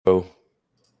Oh.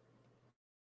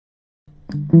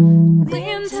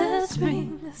 Winter,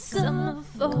 spring, summer,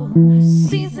 fall,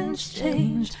 seasons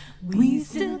change, we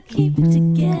still keep it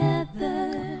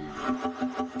together.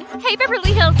 Hey,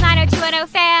 Beverly Hills 90210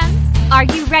 fans! Are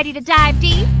you ready to dive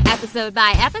deep, episode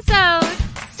by episode,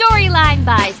 storyline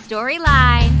by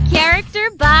storyline,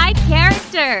 character by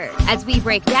character, as we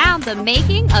break down the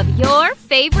making of your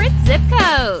favorite zip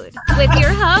code? With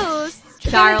your hosts,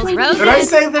 Charles Rosen. Did I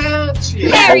say that?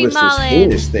 Larry This Mullins.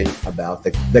 foolish thing about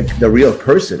the real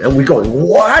person, and we're going,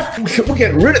 what? We're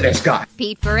getting rid of this guy.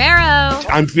 Pete Ferrero.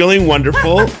 I'm feeling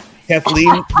wonderful.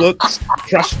 Kathleen looks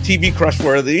TV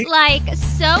crush-worthy. Like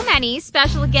so many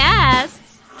special guests.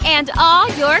 And all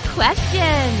your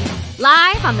questions.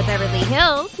 Live on the Beverly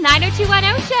Hills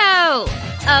 90210 show.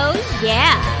 Oh,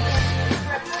 yeah.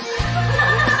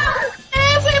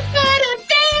 Everybody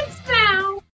dance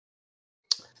now.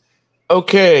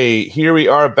 Okay, here we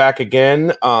are back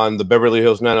again on the Beverly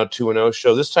Hills 90210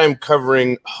 show. This time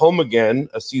covering Home Again,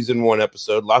 a season 1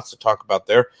 episode. Lots to talk about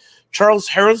there. Charles,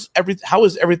 how is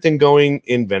everything going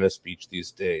in Venice Beach these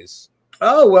days?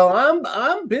 Oh, well,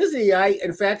 I'm busy.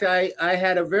 In fact, I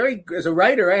had as a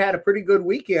writer, I had a pretty good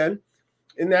weekend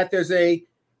in that there's a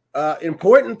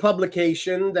important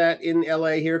publication that in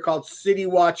LA here called City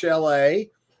Watch LA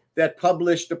that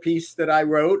published a piece that I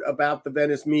wrote about the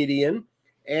Venice Median.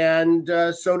 And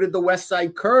so did the West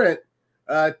Side Current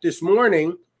this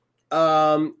morning.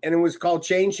 And it was called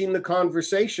Changing the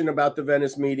Conversation about the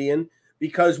Venice Median,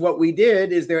 because what we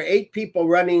did is there are 8 people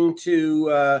running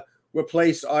to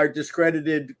replace our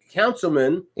discredited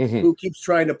councilman who keeps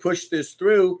trying to push this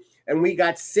through. And we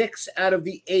got 6 out of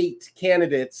the 8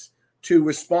 candidates to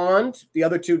respond. The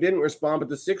other 2 didn't respond, but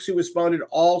the 6 who responded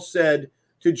all said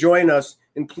to join us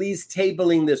and please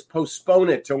tabling this, postpone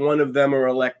it till one of them are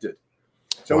elected.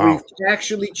 So We've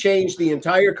actually changed the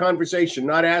entire conversation,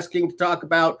 not asking to talk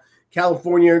about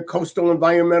California Coastal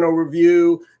Environmental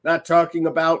Review, not talking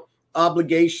about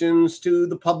obligations to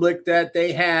the public that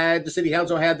the city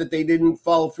council had that they didn't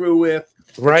follow through with,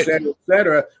 Right. et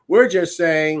cetera. We're just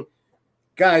saying,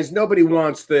 guys, nobody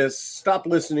wants this. Stop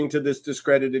listening to this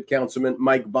discredited councilman.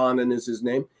 Mike Bonin is his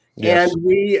name. Yes. And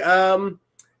we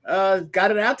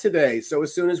got it out today. So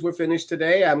as soon as we're finished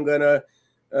today, I'm going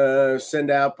to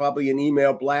send out probably an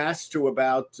email blast to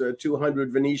about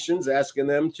 200 Venetians asking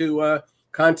them to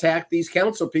contact these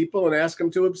council people and ask them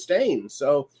to abstain.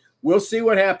 So we'll see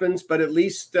what happens, but at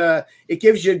least it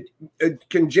gives you a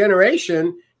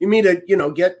generation. You mean to,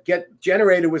 get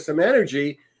generated with some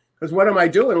energy. Because what am I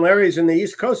doing? Larry's in the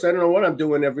East Coast. I don't know what I'm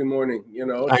doing every morning.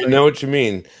 I know what you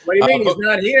mean. What do you mean he's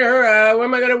not here? Where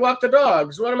am I going to walk the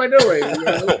dogs? What am I doing?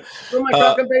 Who am I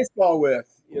talking baseball with?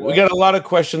 We got a lot of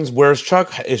questions. Where's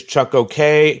Chuck? Is Chuck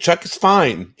okay? Chuck is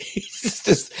fine.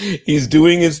 He's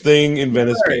doing his thing in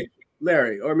Venice Beach.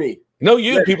 Larry or me? No,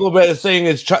 you. Larry. People are saying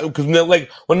it's Chuck because now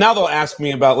they'll ask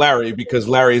me about Larry because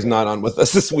Larry's not on with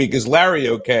us this week. Is Larry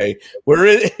okay? Where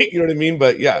is you know what I mean?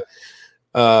 But yeah,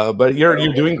 but you're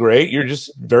doing great. You're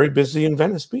just very busy in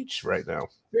Venice Beach right now.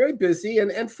 Very busy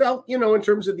and felt, in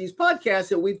terms of these podcasts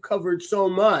that we've covered so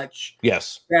much.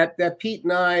 Yes. That Pete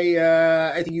and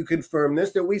I think you confirmed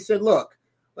this, that we said, look,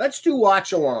 let's do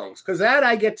watch-alongs because that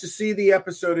I get to see the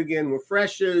episode again,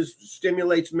 refreshes,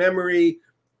 stimulates memory,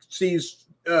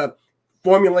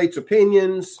 formulates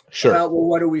opinions about, well,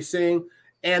 what are we seeing?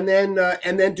 And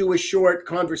then do a short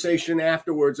conversation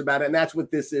afterwards about it. And that's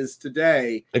what this is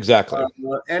today. Exactly.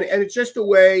 And it's just a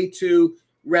way to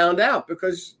round out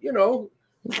because,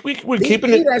 we're keeping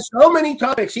it. He has so many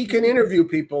topics he can interview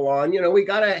people on. We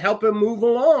got to help him move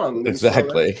along.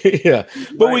 Exactly. Yeah.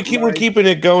 But we're keeping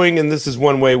it going. And this is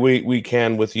one way we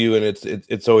can with you. And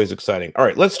it's always exciting. All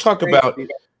right. Let's talk about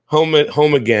Home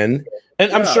Again.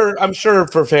 And I'm sure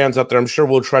for fans out there, I'm sure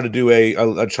we'll try to do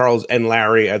a Charles and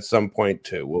Larry at some point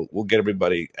too. We'll get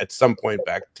everybody at some point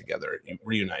back together,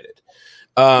 reunited.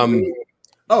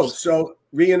 So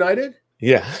reunited?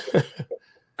 Yeah.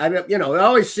 I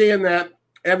always seeing that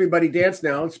everybody dance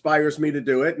now inspires me to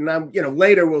do it. And I'm,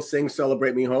 later we'll sing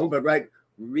Celebrate Me Home, but right.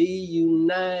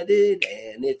 Reunited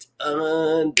and it's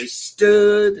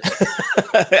understood.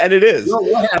 And it is.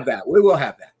 We'll have that. We will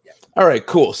have that. All right,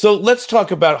 cool. So let's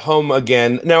talk about Home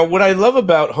Again. Now, what I love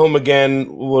about Home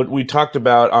Again, what we talked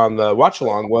about on the watch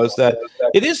along was that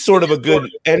it is sort of a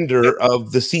good ender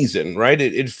of the season, right?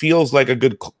 It feels like a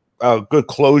good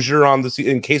closure on the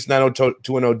season. In case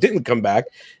 90210 didn't come back,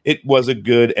 it was a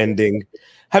good ending.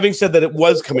 Having said that, it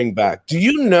was coming back. Do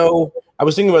you know, I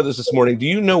was thinking about this morning, do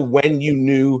you know when you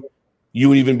knew you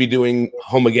would even be doing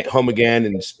Home Again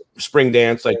and Spring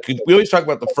Dance? Like, we always talk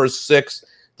about the first 6,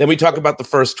 then we talk about the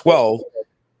first 12.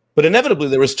 But inevitably,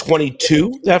 there was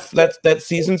 22 that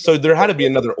season, so there had to be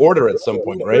another order at some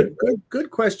point, right?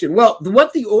 Good question. Well,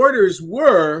 what the orders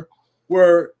were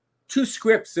 2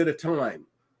 scripts at a time.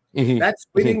 Mm-hmm.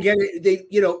 We didn't get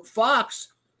it.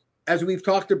 Fox, as we've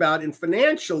talked about, and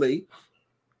financially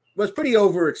was pretty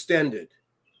overextended.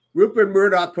 Rupert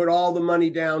Murdoch put all the money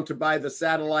down to buy the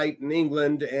satellite in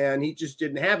England, and he just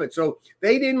didn't have it. So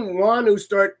they didn't want to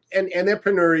start, and they're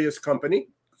penurious company,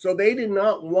 so they did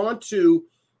not want to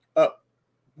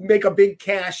make a big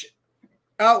cash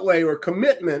outlay or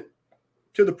commitment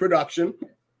to the production,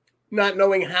 not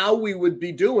knowing how we would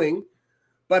be doing,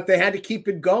 but they had to keep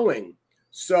it going.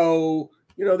 So,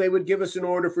 they would give us an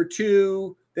order for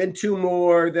 2, then 2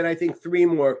 more, then I think 3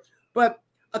 more. But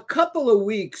a couple of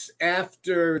weeks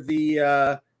after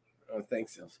the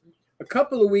thanks, Elsa. A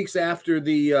couple of weeks after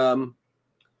the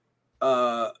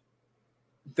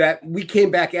that we came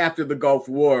back after the Gulf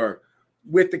War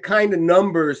with the kind of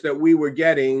numbers that we were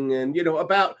getting, and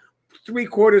about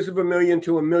 750,000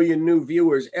 to 1 million new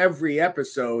viewers every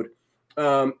episode,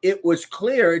 it was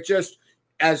clear. It just,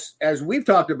 as we've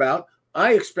talked about,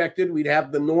 I expected we'd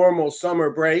have the normal summer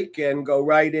break and go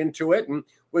right into it, and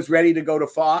was ready to go to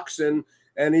Fox and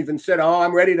even said,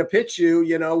 I'm ready to pitch you,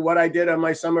 what I did on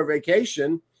my summer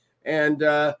vacation. And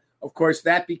of course,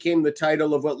 that became the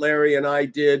title of what Larry and I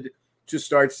did to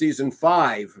start season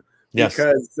 5. Yes.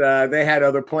 Because they had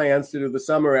other plans to do the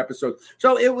summer episode.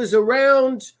 So it was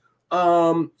around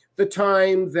the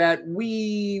time that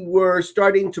we were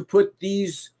starting to put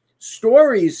these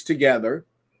stories together.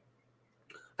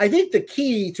 I think the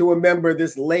key to remember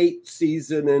this late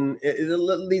season and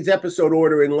these episode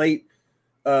order in late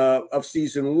of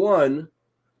season 1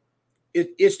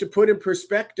 is to put in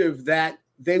perspective that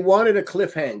they wanted a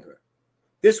cliffhanger.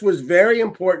 This was very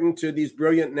important to these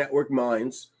brilliant network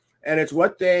minds, and it's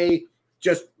what they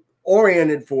just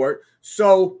oriented for.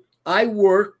 So I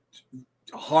worked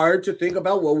hard to think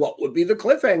about, what would be the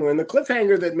cliffhanger? And the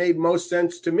cliffhanger that made most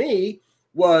sense to me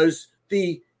was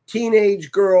the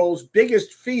teenage girl's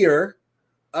biggest fear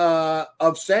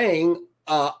of saying,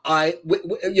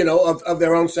 of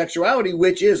their own sexuality,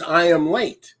 which is, I am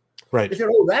late. Right. They said,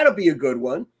 that'll be a good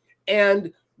one.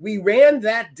 And we ran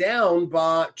that down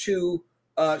to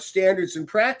standards and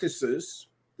practices,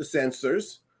 the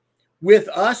censors, with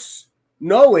us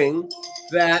knowing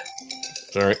that.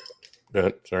 Sorry. Go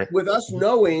ahead. Sorry. With us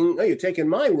knowing, you're taking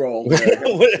my role.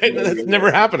 That's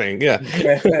never happening. Yeah.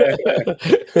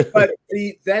 But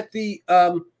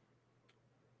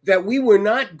that we were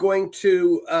not going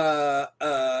to,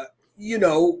 that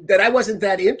I wasn't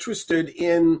that interested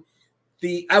in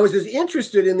I was as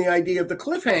interested in the idea of the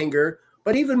cliffhanger,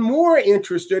 but even more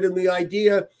interested in the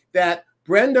idea that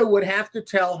Brenda would have to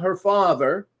tell her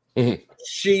father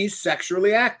she's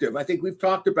sexually active. I think we've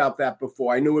talked about that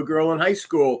before. I knew a girl in high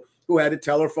school who had to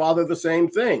tell her father the same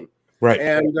thing. Right.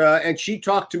 And she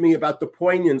talked to me about the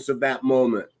poignance of that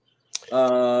moment.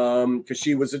 Because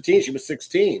she was a teen, she was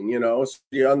 16, a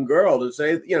young girl to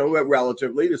say,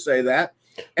 relatively to say that.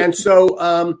 And so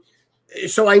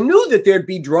I knew that there'd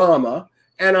be drama,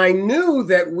 and I knew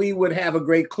that we would have a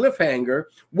great cliffhanger.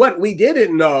 What we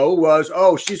didn't know was,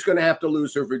 she's going to have to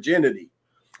lose her virginity.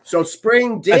 So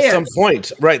spring dance. At some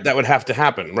point, right, that would have to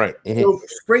happen, right. Mm-hmm. So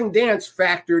spring dance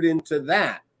factored into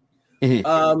that.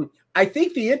 Mm-hmm. I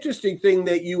think the interesting thing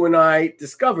that you and I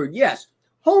discovered, yes,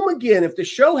 Home Again, if the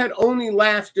show had only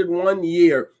lasted 1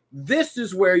 year, this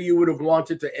is where you would have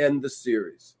wanted to end the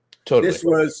series. Totally. This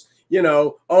was,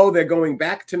 they're going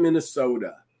back to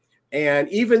Minnesota. And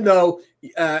even though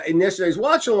in yesterday's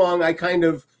watch along, I kind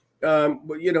of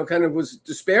was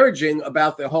disparaging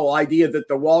about the whole idea that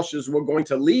the Walshes were going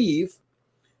to leave.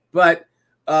 But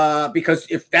because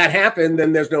if that happened,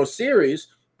 then there's no series.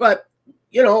 But,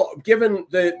 given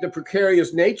the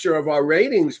precarious nature of our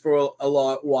ratings for a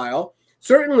while,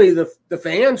 certainly the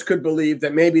fans could believe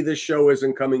that maybe this show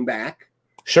isn't coming back.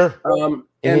 Sure.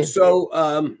 And so,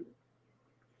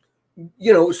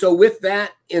 so with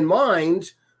that in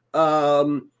mind,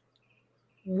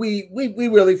 we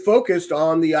really focused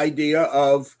on the idea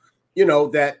of,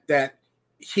 that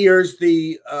here's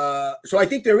the, so I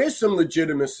think there is some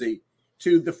legitimacy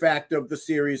to the fact of the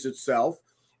series itself.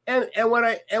 And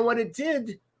what it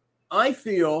did, I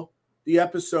feel the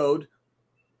episode,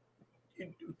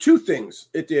 2 things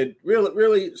it did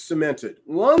really cemented.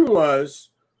 One was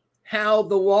how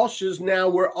the Walshes now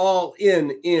were all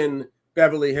in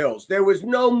Beverly Hills. There was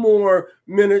no more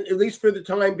at least for the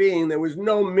time being, there was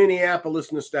no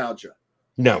Minneapolis nostalgia.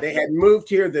 No. They had moved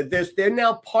here, they're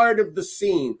now part of the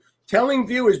scene, telling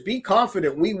viewers, be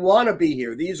confident, we want to be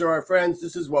here. These are our friends,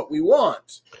 this is what we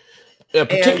want.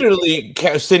 Particularly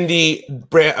Cindy,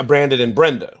 Brandon, and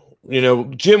Brenda,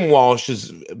 Jim Walsh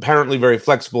is apparently very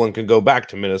flexible and can go back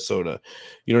to Minnesota.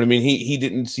 You know what I mean? He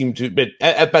didn't seem to,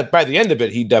 but by the end of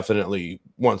it, he definitely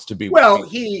wants to be. Well,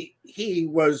 he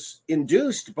was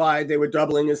induced by they were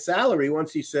doubling his salary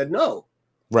once he said no.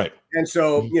 Right. And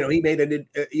so, he made an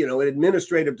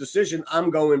administrative decision. I'm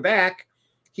going back.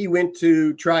 He went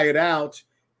to try it out,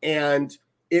 and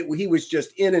he was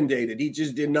just inundated. He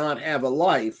just did not have a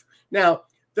life. Now,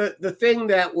 the thing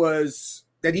that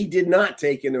he did not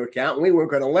take into account, and we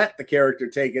weren't going to let the character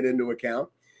take it into account,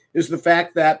 is the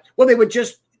fact that, they were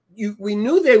we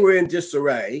knew they were in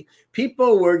disarray.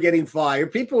 People were getting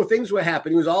fired. Things were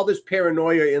happening. There was all this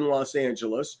paranoia in Los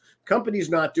Angeles. Companies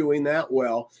not doing that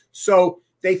well. So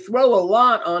they throw a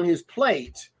lot on his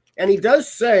plate. And he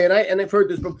does say, and I've heard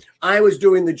this before, I was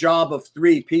doing the job of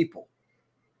 3 people.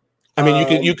 I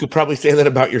mean, you could probably say that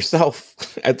about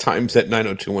yourself at times at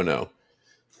 90210.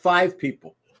 5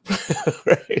 people.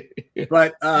 Right.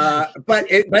 But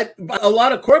a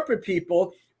lot of corporate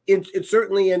people, it's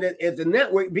certainly in the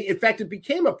network. In fact, it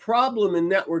became a problem in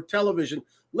network television,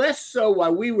 less so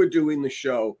while we were doing the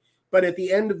show, but at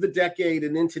the end of the decade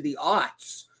and into the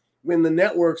aughts, when the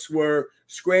networks were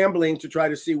scrambling to try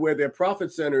to see where their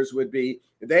profit centers would be,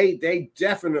 they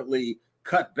definitely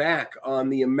cut back on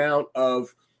the amount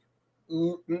of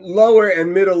lower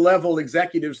and middle level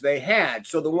executives they had.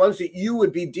 So the ones that you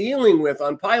would be dealing with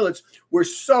on pilots were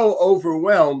so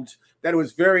overwhelmed that it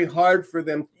was very hard for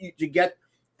them to get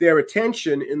their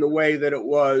attention in the way that it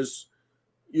was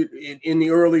in the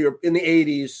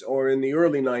 80s or in the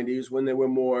early 90s when there were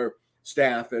more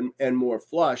staff and more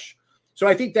flush. So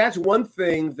I think that's one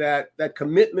thing that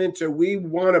commitment to we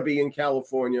want to be in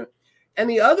California. And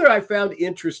the other I found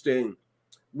interesting,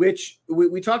 which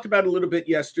we talked about a little bit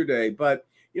yesterday, but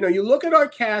you look at our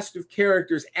cast of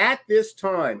characters at this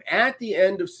time, at the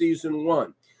end of season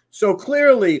 1. So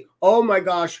clearly, oh my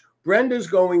gosh, Brenda's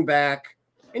going back.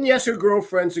 And yes, her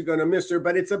girlfriends are going to miss her,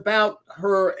 but it's about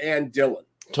her and Dylan.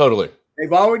 Totally.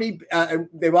 They've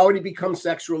already become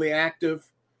sexually active.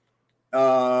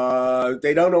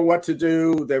 They don't know what to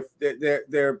do.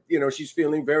 They're she's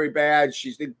feeling very bad.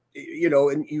 And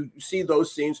you see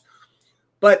those scenes,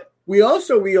 but we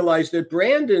also realized that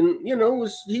Brandon,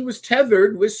 he was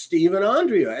tethered with Steve and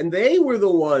Andrea, and they were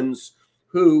the ones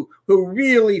who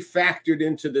really factored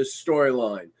into this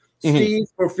storyline. Mm-hmm. Steve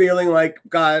for feeling like,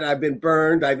 God, I've been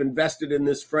burned. I've invested in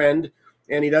this friend,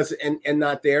 and he doesn't, and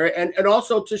not there. And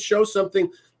also to show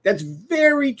something that's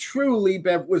very truly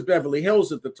was Beverly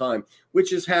Hills at the time,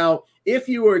 which is how, if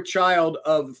you were a child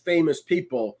of famous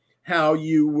people, how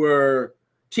you were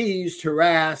teased,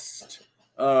 harassed.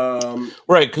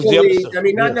 Right. Because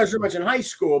not so much in high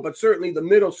school, but certainly the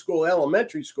middle school,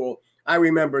 elementary school. I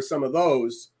remember some of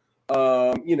those, and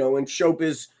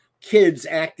showbiz kids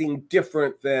acting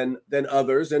different than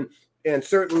others. And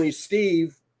certainly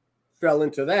Steve fell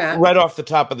into that. Right off the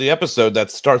top of the episode,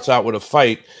 that starts out with a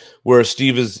fight where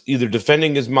Steve is either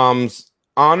defending his mom's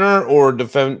honor or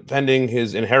defending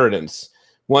his inheritance.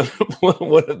 One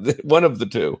of the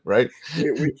two, right?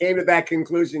 We came to that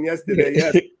conclusion yesterday,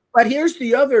 yes. But here's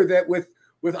the other, that with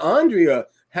Andrea,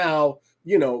 how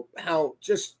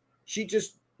she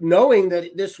just knowing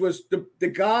that this was the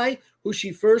guy who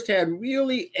she first had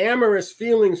really amorous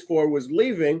feelings for was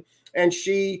leaving, and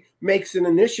she makes an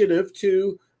initiative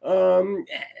to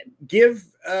give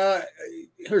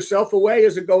herself away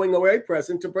as a going away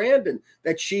present to Brandon,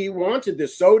 that she wanted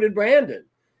this. So did Brandon.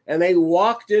 And they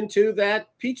walked into that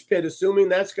peach pit assuming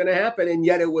that's going to happen, and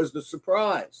yet it was the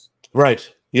surprise.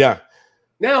 Right. Yeah.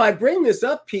 Now, I bring this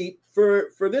up, Pete,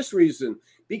 for this reason,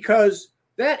 because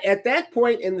that at that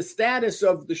point in the status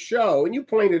of the show, and you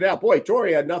pointed out, boy,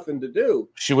 Tori had nothing to do.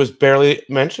 She was barely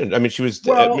mentioned. I mean, she was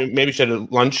maybe she had a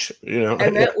lunch,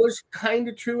 And that was kind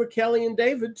of true of Kelly and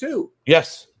David too.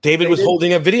 Yes, David was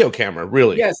holding a video camera,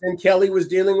 really. Yes, and Kelly was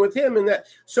dealing with him, and that.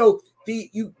 So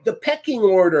the pecking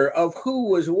order of who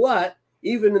was what,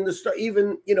 even in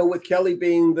the with Kelly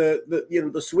being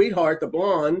the sweetheart, the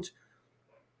blonde.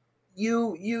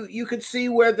 You could see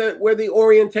where the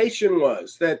orientation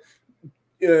was, that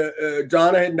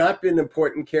Donna had not been an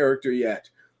important character yet.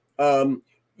 Kelly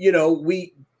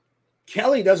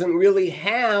doesn't really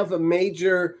have a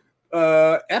major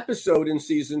episode in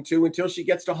season 2 until she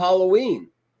gets to Halloween.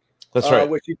 That's right.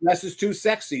 Where she dresses too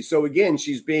sexy. So again,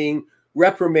 she's being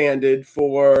reprimanded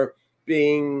for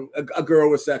being a girl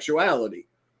with sexuality.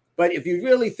 But if you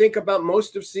really think about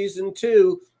most of season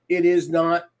 2, it is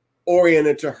not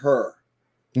oriented to her.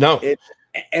 No.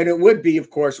 And it would be,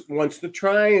 of course, once the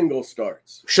triangle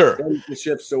starts. Sure. Then the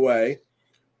shifts away.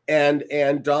 And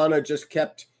Donna just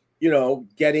kept,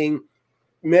 getting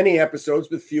many episodes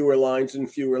with fewer lines and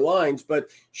fewer lines, but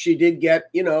she did get,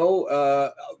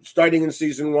 starting in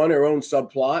season 1, her own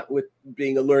subplot with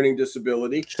being a learning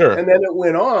disability. Sure. And then it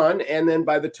went on. And then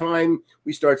by the time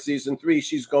we start season 3,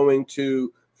 she's going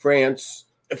to France.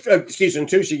 Season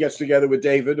 2, she gets together with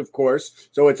David, of course.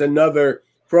 So it's another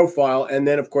profile. And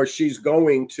then, of course, she's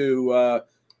going to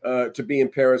be in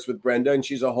Paris with Brenda, and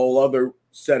she's a whole other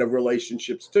set of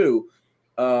relationships too.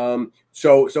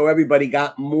 So everybody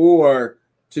got more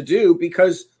to do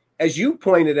because, as you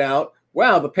pointed out,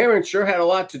 wow, the parents sure had a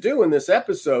lot to do in this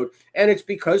episode. And it's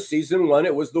because season 1,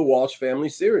 it was the Walsh family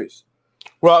series.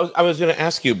 Well, I was going to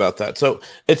ask you about that. So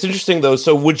it's interesting, though.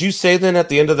 So would you say then at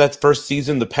the end of that first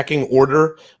season, the pecking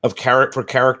order of for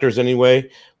characters anyway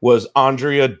was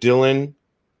Andrea, Dylan,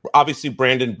 obviously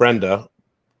Brandon, Brenda,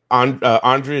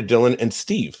 Andrea, Dylan, and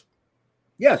Steve?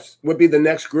 Yes, would be the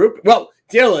next group. Well,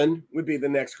 Dylan would be the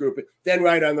next group. Then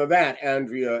right under that,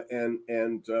 Andrea and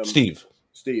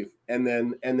Steve, and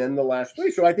then the last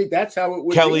 3. So I think that's how it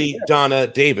would Kelly, be. Yeah. Donna,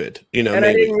 David. And maybe.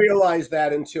 I didn't realize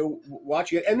that until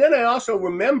watching it. And then I also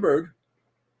remembered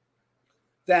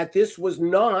that this was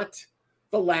not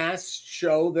the last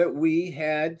show that we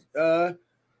had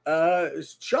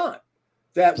shot.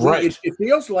 That it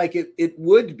feels like it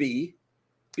would be,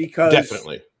 because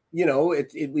definitely.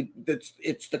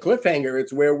 It's the cliffhanger.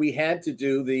 It's where we had to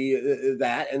do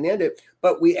that and end it.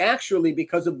 But we actually,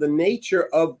 because of the nature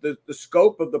of the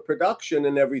scope of the production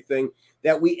and everything,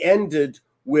 that we ended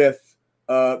with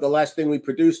the last thing we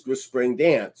produced was Spring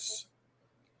Dance,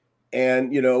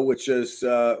 and which is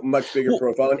much bigger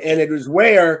profile, and it was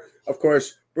where, of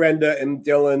course, Brenda and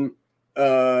Dylan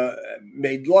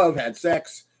made love, had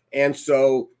sex, and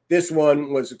so this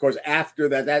one was, of course, after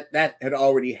that had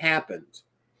already happened.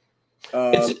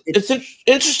 It's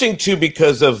interesting too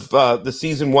because of the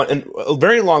season 1, and a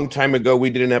very long time ago we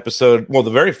did an episode. Well,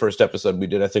 the very first episode we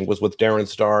did, I think, was with Darren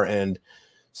Star and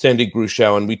Sandy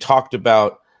Grushel, and we talked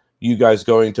about you guys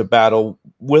going to battle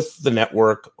with the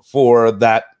network for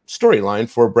that storyline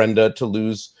for Brenda to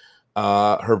lose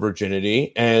her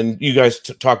virginity, and you guys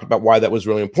talked about why that was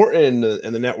really important,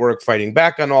 and the network fighting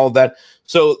back on all of that.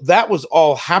 So that was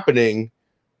all happening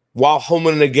while Home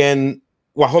Again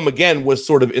was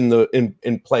sort of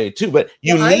in play too, but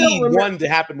you need one to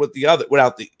happen with the other.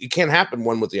 It can't happen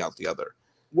one without the other.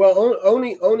 Well,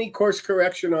 only course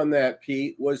correction on that,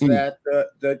 Pete, was that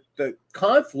the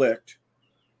conflict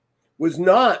was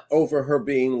not over her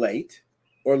being late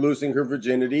or losing her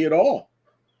virginity at all.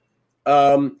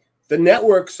 The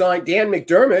network signed Dan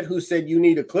McDermott, who said you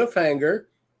need a cliffhanger.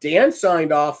 Dan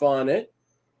signed off on it.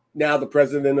 Now the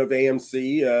president of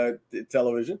AMC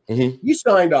television, he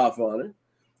signed off on it.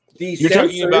 You're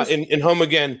talking about in Home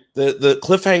Again, the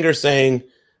cliffhanger saying,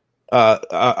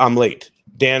 "I'm late."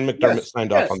 Dan McDermott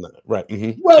signed off on that, right?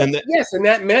 Mm-hmm. Well, and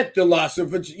that meant the loss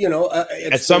of,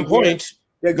 at some point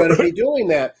they're going to be doing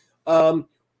that.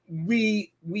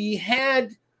 We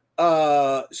had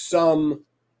some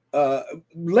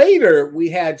later. We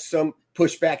had some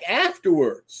pushback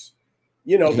afterwards.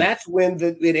 That's when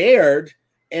it aired,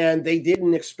 and they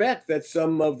didn't expect that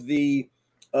some of the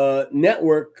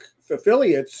network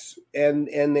affiliates and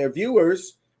their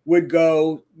viewers would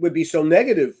be so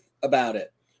negative about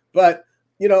it. But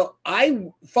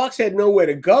Fox had nowhere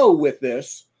to go with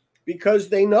this, because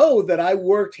they know that I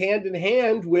worked hand in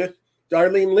hand with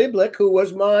Darlene Lieblich, who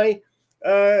was my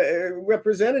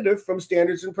representative from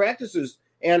Standards and Practices,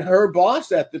 and her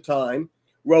boss at the time,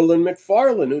 Roland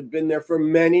McFarlane, who'd been there for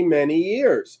many, many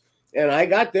years. And I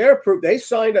got their proof. They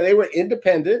signed. They were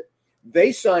independent.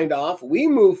 They signed off. We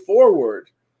moved forward.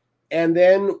 And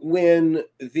then when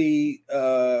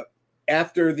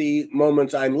after the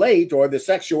moments I'm late, or the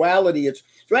sexuality,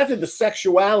 after the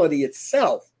sexuality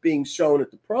itself being shown at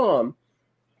the prom,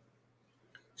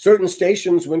 certain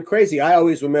stations went crazy. I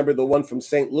always remember the one from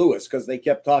St. Louis, because they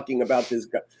kept talking about this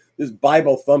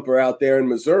Bible thumper out there in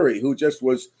Missouri who just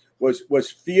was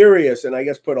furious, and I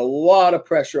guess put a lot of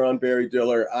pressure on Barry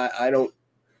Diller. I don't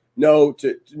know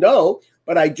to know,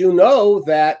 but I do know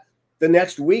that the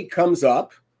next week comes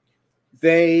up.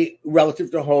 They,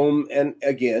 relative to Home and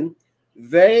Again,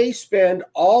 they spend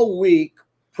all week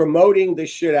promoting the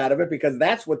shit out of it, because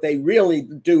that's what they really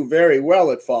do very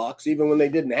well at Fox, even when they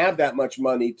didn't have that much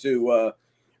money to,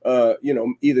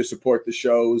 either support the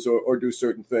shows or do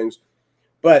certain things.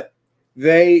 But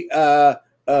they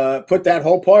put that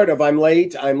whole part of I'm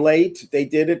late. They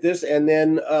did it and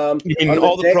then you mean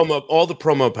all the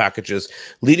promo packages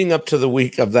leading up to the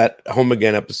week of that Home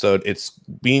Again episode. It's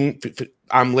being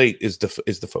I'm late is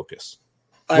the focus.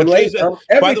 I'm late.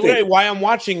 By the way, why I'm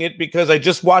watching it, because I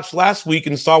just watched last week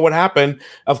and saw what happened.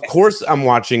 Of course, I'm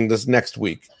watching this next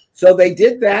week. So they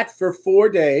did that for 4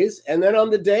 days. And then on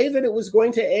the day that it was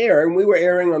going to air, and we were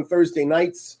airing on Thursday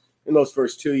nights in those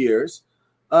first 2 years,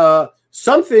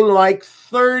 something like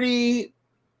 3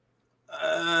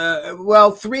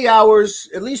 hours,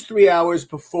 at least 3 hours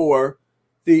before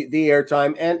the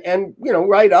airtime, and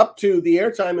right up to the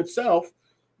airtime itself,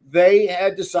 they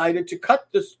had decided to cut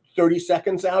this 30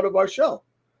 seconds out of our show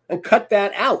and cut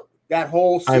that out, that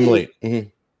whole scene. I'm late. Mm-hmm.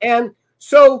 And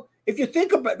so if you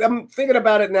think about, I'm thinking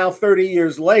about it now 30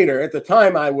 years later. At the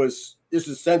time this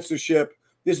is censorship.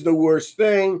 This is the worst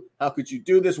thing. How could you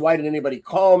do this? Why did anybody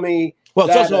call me? Well,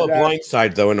 it's also a blind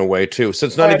side, though, in a way, too. So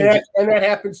it's not and that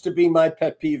happens to be my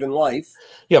pet peeve in life.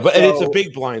 Yeah, but and it's a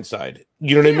big blind side.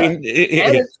 You know what I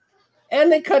mean?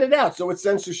 And they cut it out, so it's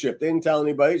censorship. They didn't tell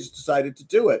anybody; just decided to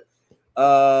do it.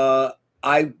 I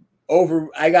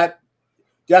got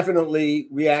definitely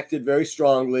reacted very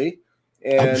strongly,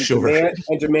 and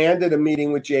demanded a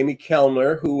meeting with Jamie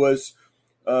Kellner, who was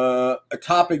a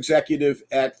top executive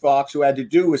at Fox, who had to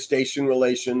do with station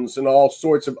relations and all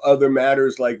sorts of other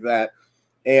matters like that.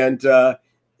 And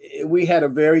we had a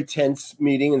very tense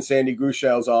meeting in Sandy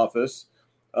Grushel's office,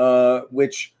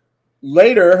 which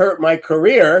later hurt my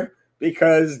career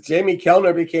because Jamie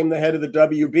Kellner became the head of the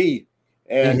WB,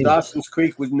 and Dawson's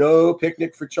Creek was no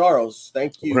picnic for Charles.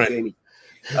 Thank you, Jamie.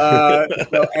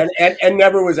 And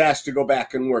never was asked to go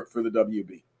back and work for the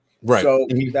WB. Right. So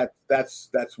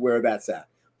that's where that's at.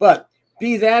 But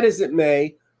be that as it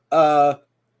may, I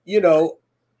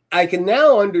can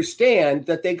now understand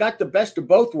that they got the best of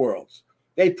both worlds.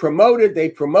 They promoted,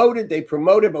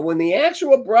 but when the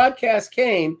actual broadcast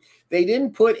came, they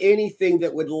didn't put anything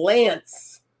that would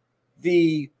lance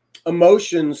the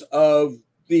emotions of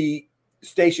the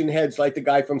station heads, like the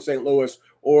guy from St. Louis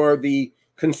or the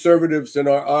conservatives in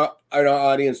our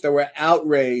audience that were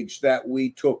outraged that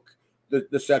we took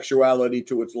the sexuality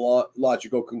to its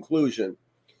logical conclusion.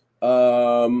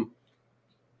 So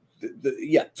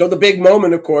the big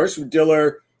moment, of course,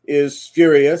 Diller is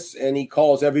furious, and he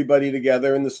calls everybody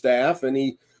together in the staff, and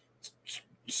he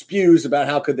spews about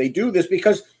how could they do this,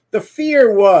 because the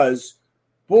fear was,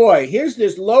 boy, here's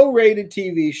this low-rated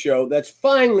TV show that's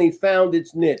finally found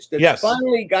its niche, that's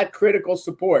finally got critical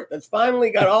support, that's finally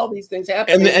got all these things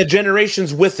happening. And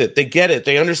generations with it. They get it.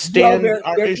 They understand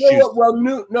our issues.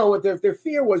 Their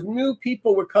fear was new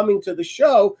people were coming to the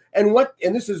show, and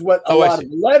this is what a lot of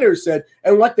the letters said,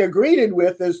 and what they're greeted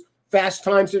with is fast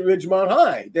times at Ridgemont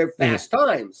High. They're fast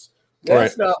times.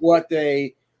 That's not what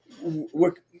they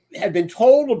had been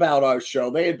told about our show.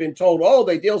 They had been told,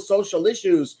 they deal social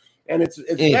issues, and it's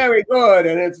very good,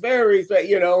 and it's very,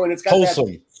 and it's got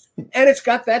wholesome. It's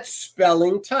got that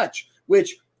spelling touch,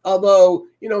 which, although,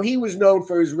 he was known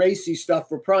for his racy stuff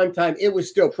for primetime, it was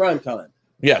still primetime.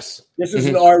 Yes. This is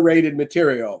an R-rated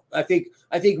material. I think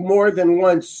more than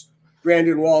once,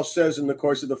 Brandon Walsh says in the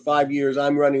course of the 5 years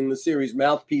I'm running the series,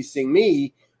 mouthpiecing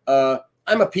me,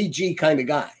 I'm a PG kind of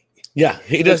guy. Yeah,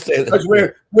 he does say that.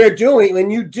 Because we're doing, when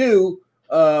you do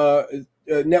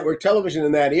network television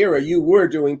in that era, you were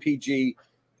doing PG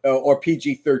or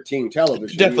PG-13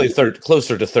 television. Definitely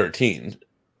closer to 13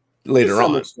 later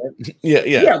on.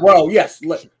 Yeah. Well, yes,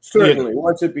 certainly.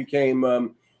 Once it became,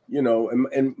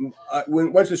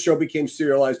 once the show became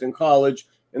serialized in college,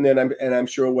 and then I'm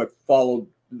sure what followed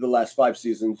the last 5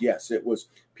 seasons, yes, it was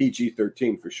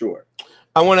PG-13 for sure.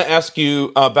 I want to ask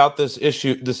you about this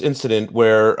incident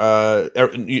where,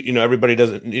 everybody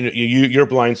doesn't, you're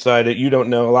blindsided. You don't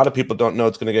know. A lot of people don't know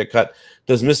it's going to get cut.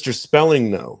 Does Mr.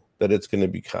 Spelling know that it's going to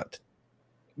be cut?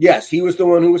 Yes, he was the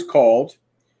one who was called,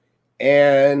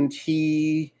 and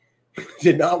he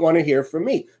did not want to hear from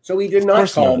me. So he did not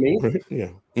call me. Right? Yeah.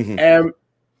 Mm-hmm. And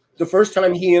the first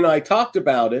time he and I talked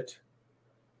about it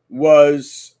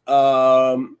was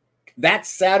that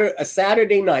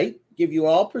Saturday night. Give you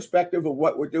all perspective of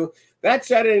what we're doing. That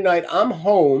Saturday night, I'm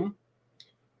home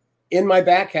in my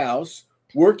back house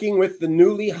working with the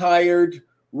newly hired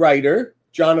writer,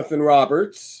 Jonathan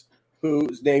Roberts,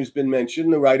 whose name's been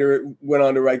mentioned. The writer went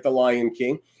on to write The Lion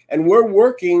King. And we're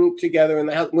working together in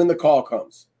the house when the call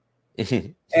comes.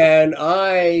 And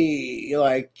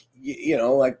I,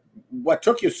 what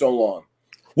took you so long?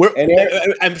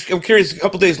 I'm curious, a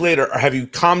couple days later, have you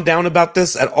calmed down about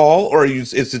this at all, or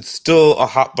is it still a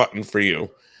hot button for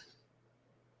you?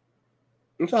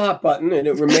 It's a hot button, and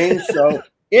it remains so.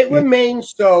 It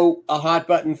remains so a hot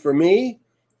button for me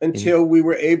until we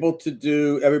were able to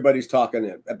do Everybody's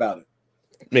Talking about it.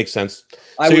 Makes sense.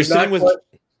 And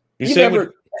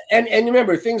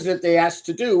remember, things that they asked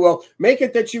to do, well, make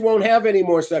it that you won't have any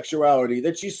more sexuality,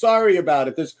 that she's sorry about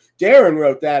it. Darren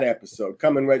wrote that episode,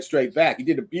 coming right straight back. He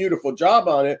did a beautiful job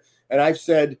on it. And I've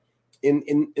said,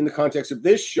 in the context of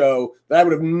this show that I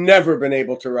would have never been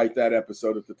able to write that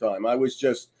episode at the time. I was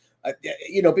just,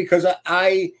 because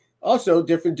I also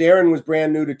different. Darren was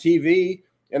brand new to TV,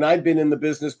 and I'd been in the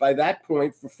business by that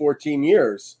point for 14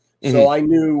 years. So I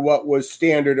knew what was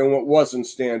standard and what wasn't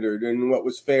standard, and what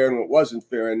was fair and what wasn't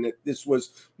fair. And this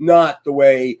was not the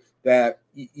way that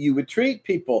you would treat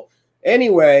people.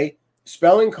 Anyway,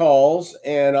 Spelling calls,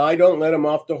 and I don't let him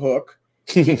off the hook.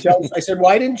 I said,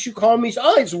 why didn't you call me?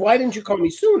 Why didn't you call me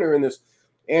sooner in this?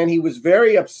 And he was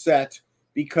very upset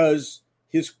because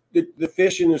the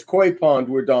fish in his koi pond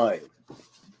were dying.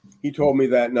 He told me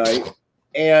that night.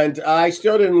 And I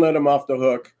still didn't let him off the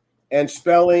hook. And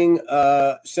Spelling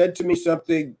said to me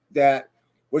something that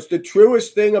was the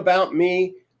truest thing about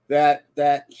me,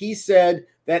 that he said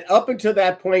that up until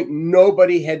that point,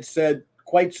 nobody had said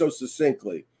quite so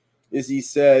succinctly. Is he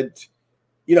said,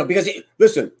 because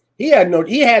he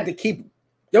had to keep,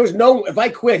 there was no, if I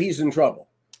quit, he's in trouble.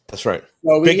 That's right.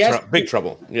 So big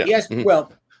trouble. Yeah. Yes.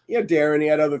 Well, Darren, he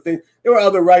had other things. There were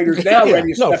other writers now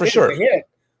ready to step for in sure. to hit.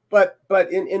 But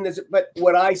in this, but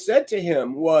what I said to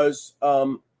him was,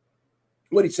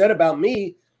 what he said about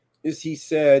me is he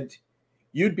said,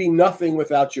 you'd be nothing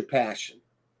without your passion.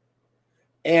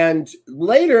 And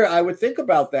later I would think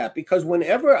about that, because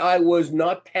whenever I was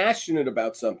not passionate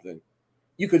about something,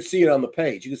 you could see it on the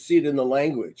page. You could see it in the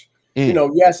language.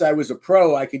 Yes, I was a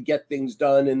pro. I could get things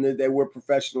done, and they were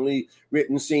professionally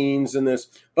written scenes and this.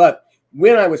 But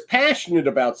when I was passionate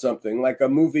about something, like a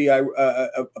movie, a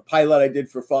pilot I did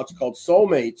for Fox called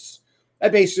Soulmates, I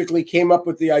basically came up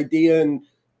with the idea in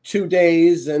 2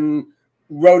 days and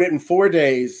wrote it in 4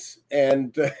 days,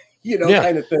 and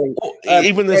kind of thing.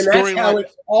 Even the storyline, that's how storyline,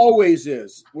 it always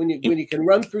is. When you can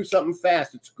run through something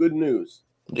fast, it's good news.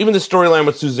 even the storyline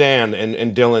with Suzanne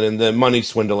and Dylan and the money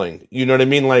swindling. You know what I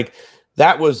mean? Like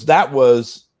that was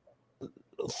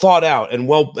thought out and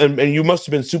and you must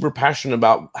have been super passionate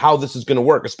about how this is going to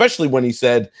work, especially when he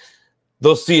said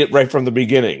they'll see it right from the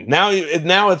beginning. Now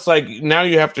it's like, now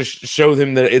you have to show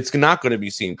them that it's not going to be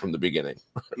seen from the beginning.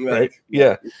 Right?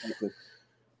 Yeah. Exactly.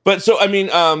 But so, I mean,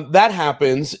 that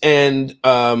happens. And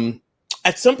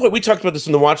at some point, we talked about this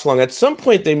in the watch along. At some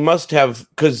point, they must have,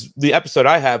 because the episode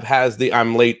I have has the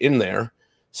I'm late in there.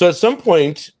 So at some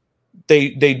point, they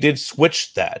did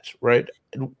switch that, right?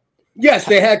 Yes,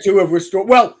 they had to have restored.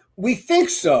 Well, we think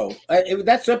so.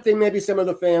 That's something maybe some of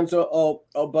the fans will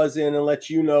buzz in and let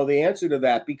you know the answer to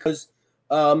that. Because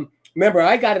remember,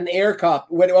 I got an air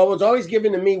copy. What was always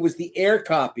given to me was the air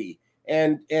copy.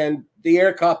 And the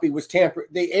air copy was tampered.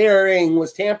 The airing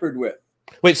was tampered with.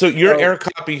 Wait, so your air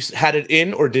copies had it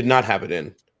in or did not have it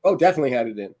in? Oh, definitely had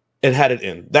it in. It had it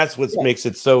in. That's what makes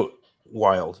it so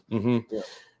wild. Mm-hmm. Yeah.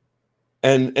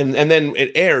 And then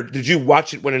it aired. Did you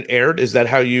watch it when it aired? Is that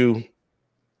how you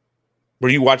were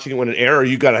you watching it when it aired, or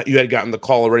you had gotten the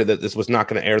call already that this was not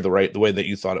going to air the way that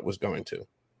you thought it was going to?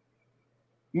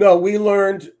 No, we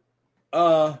learned.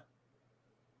 I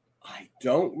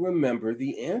don't remember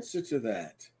the answer to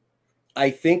that.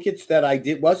 I think it's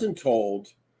that wasn't told.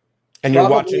 And you're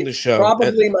watching the show.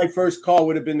 Probably my first call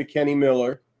would have been to Kenny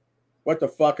Miller. What the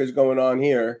fuck is going on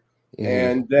here? Mm-hmm.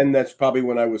 And then that's probably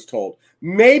when I was told.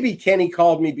 Maybe Kenny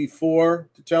called me before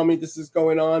to tell me this is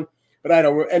going on, but I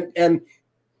don't. And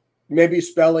maybe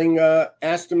Spelling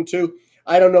asked him to.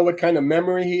 I don't know what kind of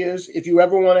memory he is. If you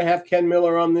ever want to have Ken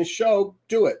Miller on this show,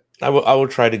 do it. I will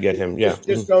try to get him. Yeah,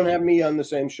 just don't have me on the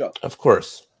same show. Of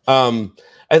course.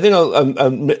 I think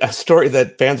a story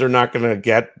that fans are not going to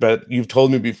get, but you've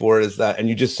told me before, is that, and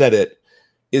you just said it,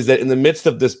 is that in the midst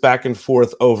of this back and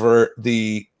forth over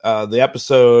the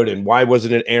episode and why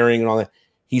wasn't it airing and all that,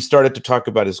 he started to talk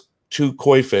about his 2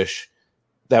 koi fish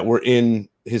that were in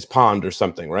his pond or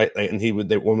something, right? And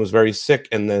one was very sick,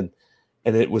 and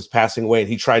it was passing away, and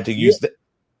he tried to use that.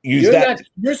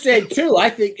 You're saying 2. I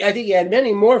think he had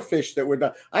many more fish that were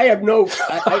done. I have no.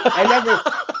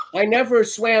 I never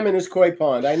swam in his koi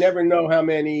pond. I never know how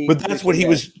many. But that's what he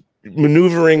was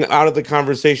maneuvering out of the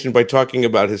conversation by talking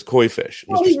about his koi fish.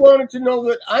 Well, he wanted to know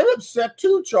that I'm upset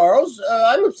too, Charles.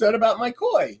 I'm upset about my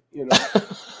koi.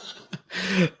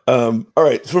 All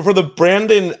right. So for the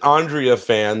Brandon Andrea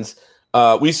fans,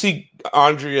 we see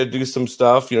Andrea do some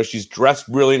stuff. She's dressed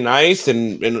really nice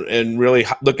and really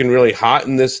looking really hot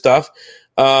in this stuff.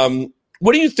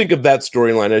 What do you think of that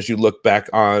storyline as you look back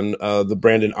on the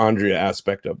Brandon Andrea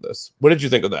aspect of this? What did you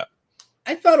think of that?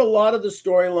 I thought a lot of the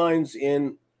storylines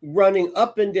in running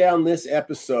up and down this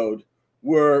episode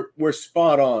were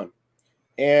spot on.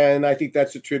 And I think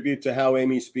that's a tribute to how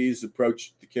Amy Spees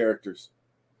approached the characters.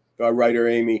 Our writer,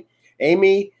 Amy.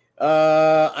 Amy,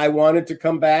 I wanted to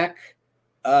come back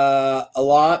a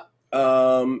lot.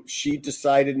 She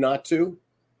decided not to,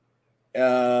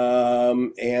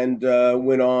 and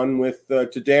went on with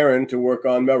to Darren to work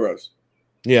on Melrose.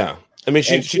 Yeah, I mean,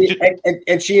 And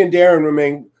she and Darren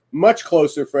remain much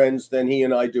closer friends than he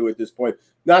and I do at this point.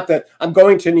 Not that I'm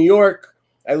going to New York.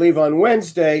 I leave on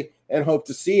Wednesday and hope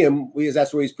to see him because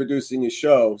that's where he's producing his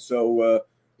show. So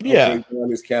yeah,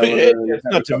 on his But calendar. it's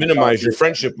not to minimize your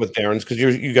friendship with Darren's because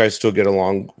you guys still get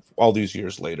along all these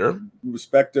years later.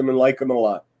 Respect him and like him a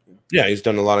lot. Yeah, he's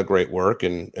done a lot of great work,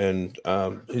 and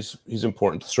he's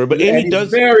important to the story. But And Amy he's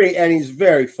does he's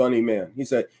very funny man.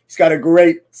 He's got a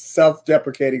great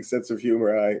self-deprecating sense of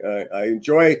humor. I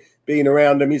enjoy being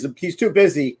around him. He's too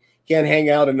busy, can't hang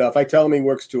out enough. I tell him he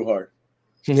works too hard.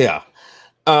 Yeah.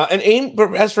 And Amy,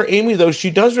 but as for Amy, though, she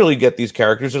does really get these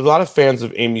characters. There's a lot of fans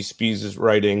of Amy Spees'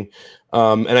 writing,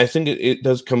 and I think it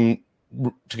does come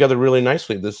together really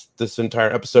nicely. This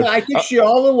entire episode. Yeah, I think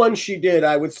all the ones she did,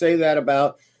 I would say that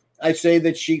about. I say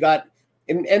that she got,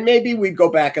 and maybe we'd go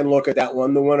back and look at that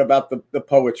one, the one about the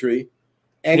poetry,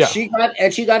 and Yeah. she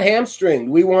got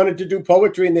hamstringed. We wanted to do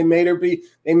poetry, and they made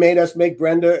us make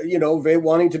Brenda,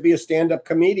 wanting to be a stand-up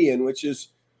comedian, which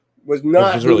was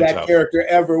not was who really that tough. character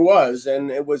ever was, and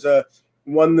it was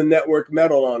won the network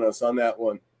medal on us on that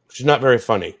one. She's not very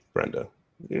funny, Brenda.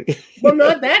 Well,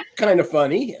 not that kind of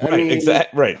funny. I mean,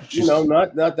 Right.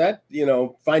 not that,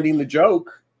 finding the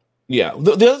joke. Yeah.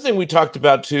 The other thing we talked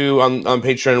about too on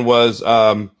Patreon was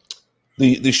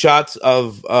the shots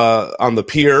of on the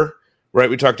pier. Right.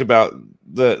 We talked about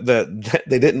that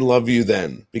they didn't love you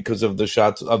then because of the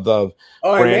shots of the.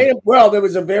 Oh, I made it. Well, there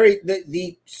was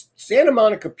the Santa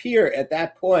Monica Pier at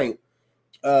that point.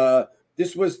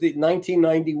 This was the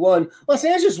 1991 Los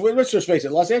Angeles. Let's just face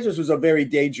it. Los Angeles was a very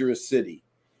dangerous city.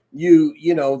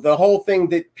 The whole thing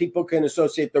that people can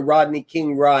associate the Rodney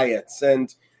King riots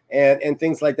and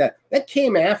things like that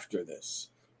came after this.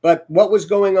 But what was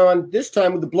going on this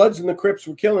time with the Bloods and the Crips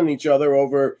were killing each other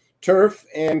over turf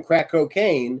and crack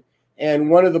cocaine. And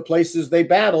one of the places they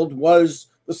battled was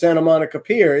the Santa Monica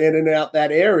Pier in and out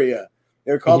that area.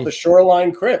 They're called the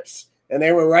Shoreline Crips, and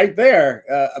they were right there.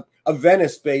 A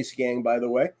Venice-based gang, by the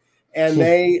way. And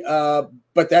they,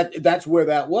 but that's where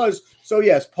that was. So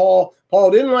yes, Paul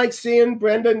didn't like seeing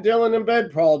Brenda and Dylan in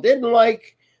bed. Paul didn't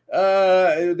like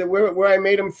where I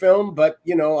made him film, but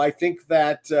I think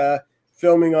that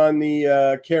filming on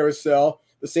the carousel,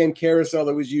 the same carousel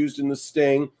that was used in The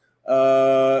Sting,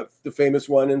 the famous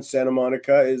one in Santa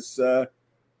Monica,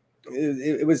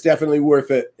 it was definitely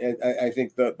worth it. And I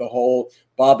think the whole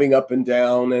bobbing up and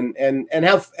down and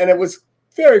it was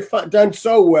very fun, done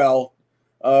so well.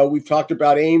 We've talked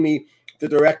about Amy, the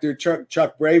director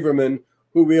Chuck Braverman,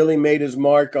 who really made his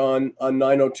mark on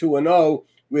 90210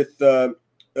 with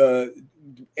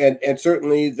and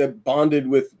certainly the bonded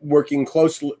with working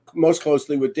most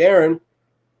closely with Darren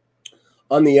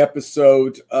on the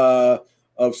episode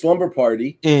of Slumber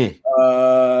Party. Had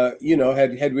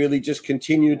really just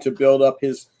continued to build up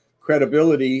his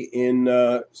credibility in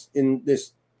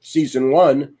this season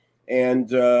one, and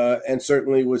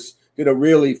certainly did a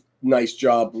really nice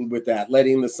job with that,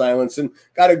 letting the silence, and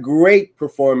got a great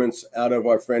performance out of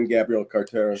our friend Gabrielle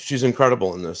Cartera. She's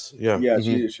incredible in this. Yeah.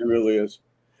 She really is.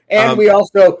 And we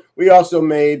also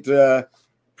made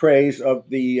praise of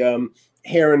the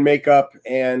hair and makeup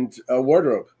and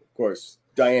wardrobe, of course.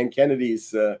 Diane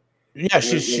Kennedy's.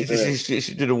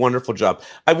 She did a wonderful job.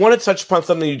 I want to touch upon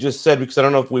something you just said because I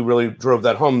don't know if we really drove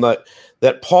that home.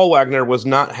 That Paul Wagner was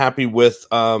not happy with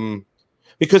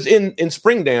because in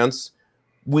Spring Dance,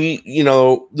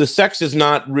 the sex is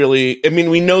not really. I mean,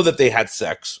 we know that they had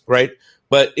sex, right?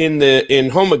 But in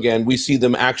Home Again, we see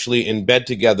them actually in bed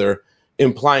together,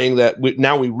 implying that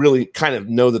now we really kind of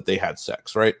know that they had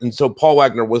sex, right? And so Paul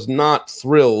Wagner was not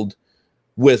thrilled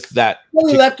with that. Well,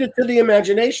 we left it to the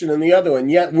imagination in the other one.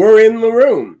 Yet we're in the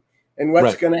room, and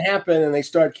what's going to happen? And they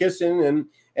start kissing,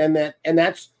 and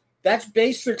that's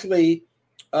basically.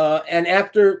 And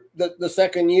after the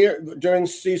second year, during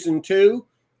season 2,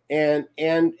 and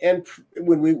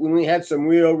when we had some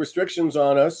real restrictions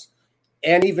on us,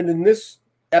 and even in this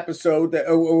episode that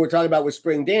we're talking about with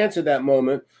Spring Dance at that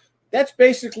moment, that's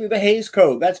basically the Hays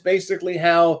Code. That's basically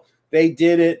how they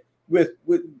did it with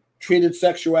treated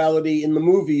sexuality in the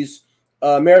movies,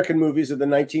 American movies of the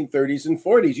 1930s and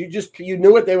 40s. You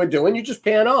knew what they were doing. You just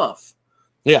pan off.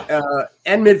 Yeah.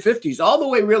 And mid-50s, all the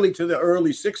way really to the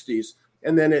early 60s.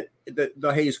 And then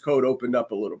the Hays Code opened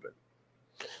up a little bit.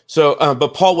 So,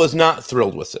 but Paul was not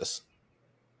thrilled with this.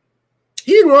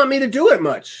 He didn't want me to do it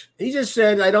much. He just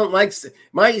said, I don't like.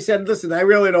 He said, listen, I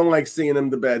really don't like seeing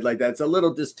him to bed like that. It's a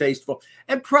little distasteful.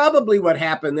 And probably what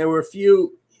happened, there were a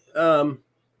few.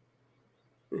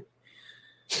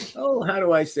 Oh, how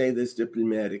do I say this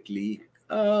diplomatically?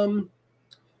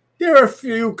 There are a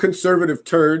few conservative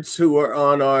turds who are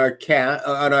on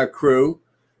our crew,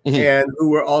 and who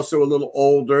were also a little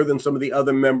older than some of the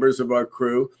other members of our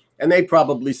crew. And they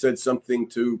probably said something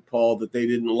to Paul that they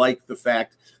didn't like the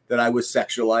fact that I was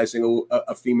sexualizing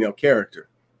a female character.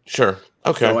 Sure.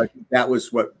 Okay. So I think that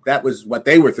was what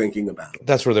they were thinking about.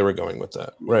 That's where they were going with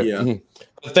that. Right. Yeah.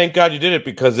 But thank God you did it,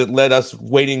 because it led us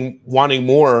wanting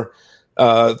more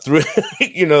through,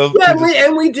 Yeah,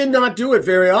 and we did not do it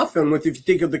very often. If you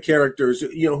think of the characters,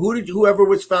 whoever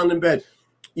was found in bed.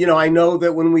 I know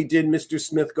that when we did Mr.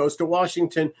 Smith Goes to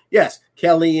Washington, yes,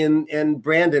 Kelly and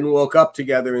Brandon woke up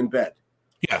together in bed.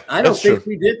 Yeah, I don't think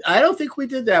we did. I don't think we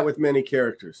did that with many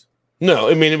characters. No,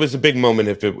 I mean, it was a big moment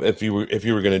if you were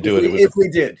going to do it. If we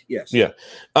did, yes. Yeah.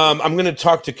 I'm going to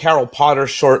talk to Carol Potter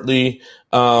shortly,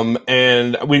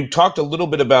 and we talked a little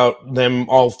bit about them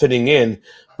all fitting in,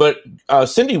 but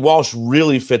Cindy Walsh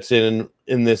really fits in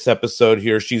this episode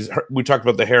here. We talked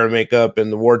about the hair and makeup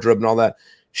and the wardrobe and all that.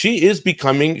 She is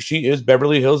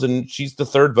Beverly Hills, and she's the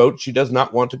third vote. She does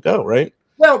not want to go, right?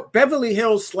 Well, Beverly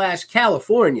Hills /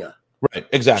 California. Right,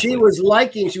 exactly. She was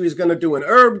going to do an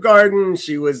herb garden.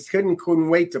 She couldn't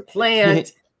wait to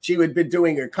plant. She had been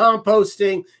doing her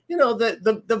composting.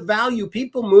 The value,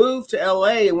 people move to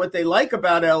LA, and what they like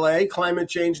about LA, climate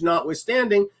change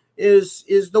notwithstanding, is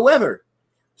the weather.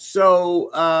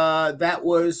 So that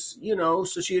was, so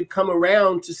she had come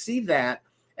around to see that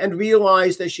and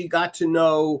realized that she got to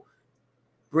know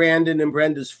Brandon and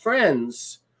Brenda's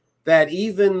friends, that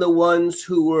even the ones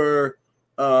who were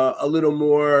a little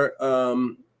more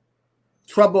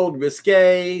troubled,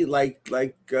 risque, like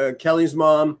Kelly's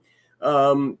mom,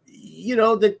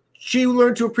 that she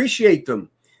learned to appreciate them,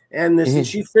 and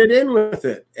she fit in with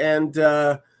it, and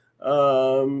so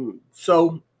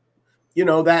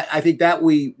that I think that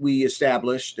we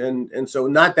established, and so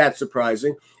not that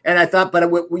surprising. And I thought,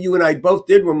 but what you and I both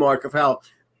did remark of how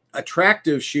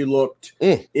attractive she looked,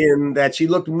 in that she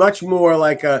looked much more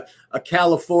like a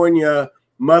California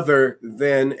mother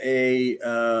than a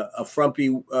frumpy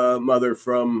mother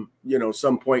from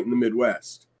some point in the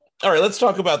Midwest. All right, let's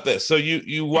talk about this. So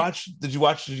you watched? Did you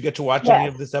get to watch any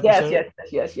of this episode?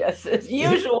 Yes. As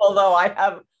usual, though,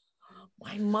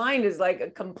 my mind is like a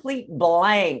complete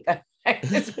blank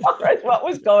as far as what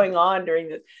was going on during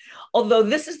this. Although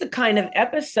this is the kind of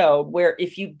episode where,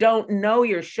 if you don't know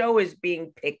your show is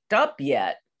being picked up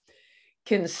yet,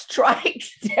 can strike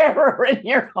terror in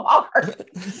your heart.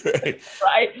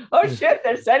 Right? Oh shit,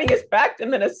 they're sending us back to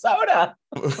Minnesota.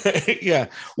 Yeah.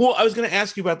 Well, I was going to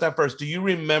ask you about that first. Do you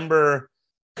remember,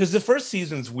 because the first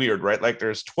season's weird, right? Like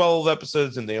there's 12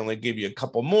 episodes and they only give you a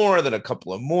couple more, then a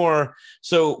couple of more.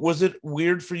 So was it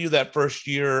weird for you that first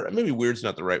year? Maybe weird's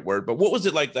not the right word, but what was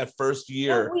it like that first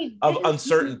year of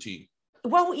uncertainty?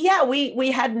 Well, yeah,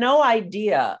 we had no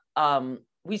idea.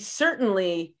 We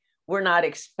certainly were not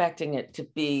expecting it to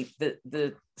be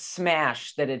the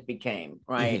smash that it became,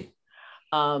 right?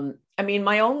 I mean,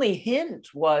 my only hint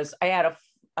was I had a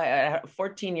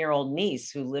 14-year-old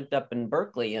niece who lived up in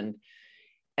Berkeley, and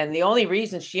the only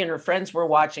reason she and her friends were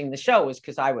watching the show was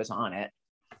because I was on it.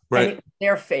 Right. And it was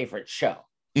their favorite show.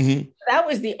 That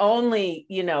was the only,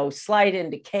 slight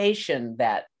indication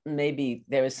that maybe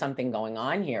there was something going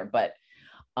on here. But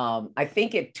I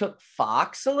think it took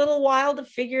Fox a little while to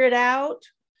figure it out.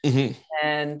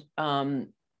 And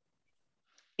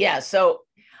so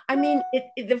I mean,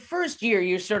 the first year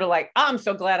you're sort of like, oh, I'm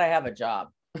so glad I have a job.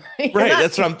 Right,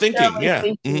 that's what I'm thinking. Yeah,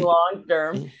 thinking long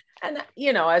term. And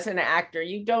as an actor,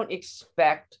 you don't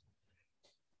expect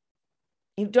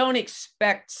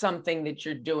something that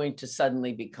you're doing to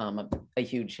suddenly become a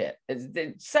huge hit.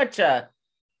 It's such a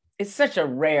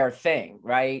rare thing,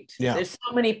 right? Yeah. There's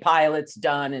so many pilots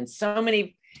done and so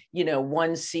many,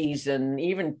 one season,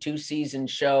 even 2-season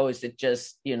shows that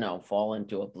just, fall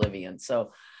into oblivion.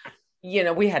 So,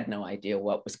 we had no idea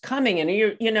what was coming, and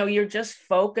you're just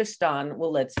focused on,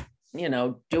 well, let's,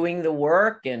 doing the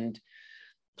work and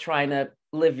trying to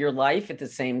live your life at the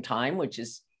same time, which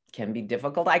can be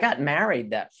difficult. I got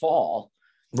married that fall.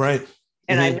 Right.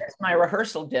 And I missed my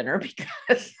rehearsal dinner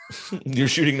because you're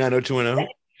shooting 90210.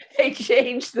 They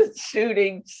changed the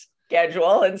shooting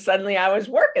schedule, and suddenly I was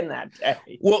working that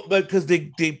day. Well, but because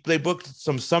they booked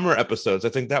some summer episodes, I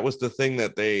think that was the thing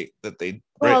that they.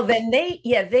 Well, then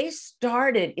they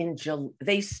started in July.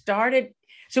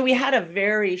 So we had a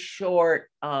very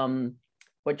short,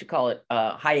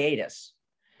 hiatus.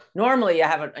 Normally, you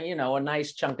have a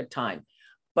nice chunk of time,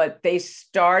 but they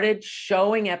started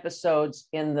showing episodes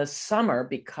in the summer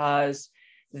because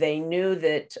they knew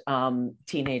that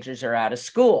teenagers are out of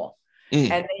school.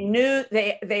 And they knew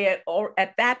they had, or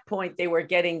at that point they were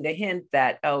getting the hint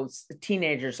that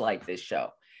teenagers like this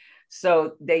show.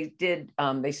 So they did.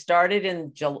 They started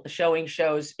in showing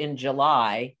shows in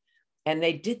July, and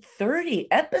they did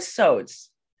 30 episodes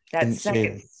that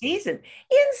second season.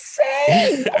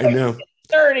 Insane! I know.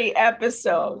 30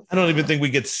 episodes. I don't even think we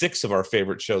get 6 of our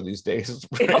favorite show these days.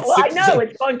 Right? Well, I know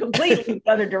it's going completely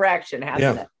the other direction,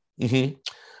 hasn't it?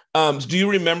 Mm-hmm. Do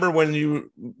you remember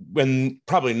when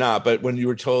probably not, but when you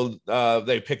were told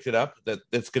they picked it up, that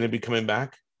it's going to be coming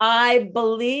back? I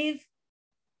believe,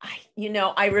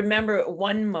 I remember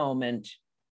one moment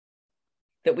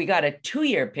that we got a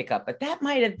 2-year pickup, but that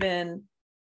might have been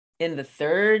in the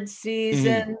 3rd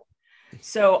season.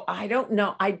 So I don't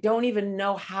know. I don't even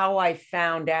know how I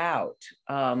found out,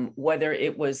 whether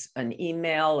it was an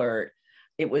email or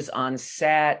it was on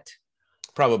set.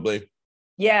 Probably.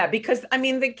 Yeah, because I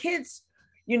mean, the kids,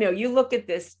 you look at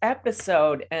this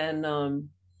episode and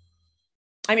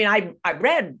I mean, I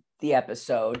read the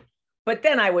episode, but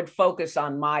then I would focus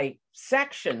on my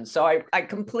section. So I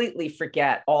completely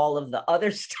forget all of the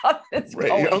other stuff that's right.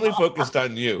 going You're only on. focused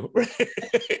on you.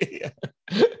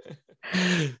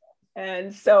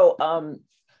 And so,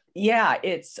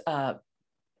 it's,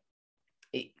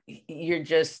 you're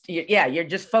just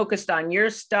focused on your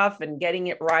stuff and getting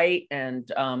it right and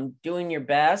doing your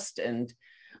best. And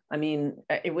I mean,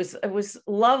 it was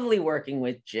lovely working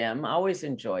with Jim. I always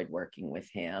enjoyed working with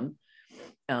him.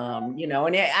 And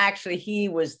he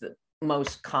was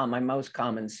my most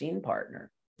common scene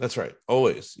partner. That's right.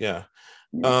 Always. Yeah.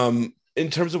 In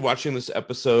terms of watching this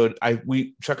episode,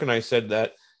 Chuck and I said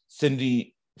that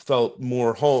Cindy felt more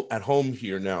at home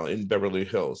here now in Beverly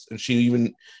Hills, and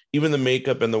she even the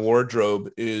makeup and the wardrobe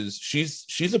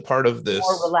she's a part of this.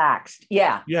 More relaxed.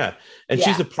 Yeah. And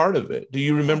she's a part of it. Do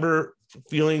you remember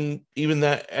feeling even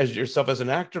that as yourself as an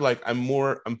actor, like I'm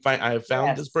fine, I have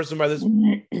found this person by this?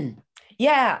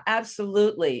 Yeah,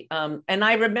 absolutely. And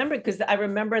I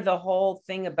remember the whole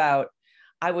thing about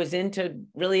I was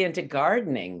really into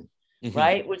gardening.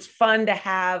 Right. It was fun to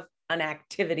have an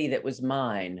activity that was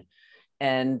mine.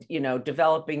 And,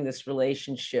 developing this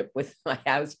relationship with my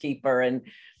housekeeper and,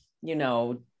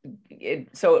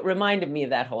 so it reminded me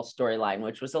of that whole storyline,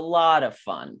 which was a lot of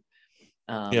fun.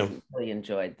 Really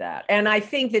enjoyed that. And I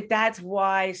think that's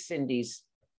why Cindy's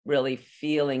really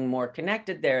feeling more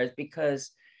connected there, is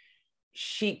because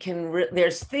she can,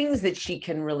 there's things that she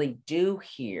can really do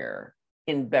here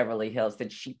in Beverly Hills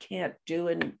that she can't do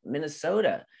in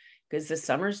Minnesota because the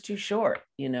summer's too short.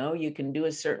 You can do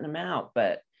a certain amount,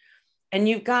 and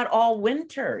you've got all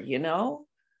winter, to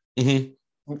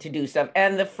do stuff.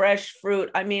 And the fresh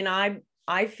fruit. I mean, I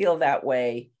feel that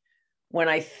way when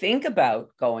I think about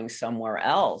going somewhere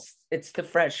else. It's the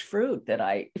fresh fruit that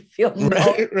I feel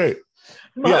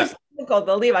most difficult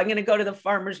to leave. I'm going to go to the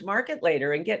farmer's market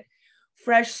later and get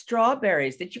fresh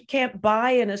strawberries that you can't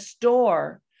buy in a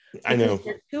store. I know.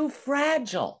 They're too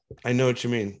fragile. I know what you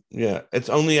mean. Yeah. It's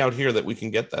only out here that we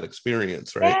can get that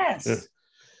experience, right? Yes. Yeah.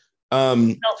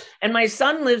 And my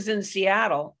son lives in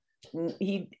Seattle.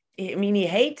 He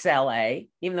hates LA,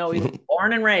 even though he was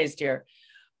born and raised here,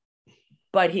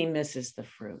 but he misses the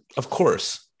fruit. Of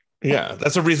course. Yeah.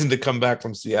 That's a reason to come back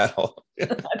from Seattle.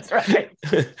 That's right.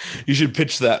 You should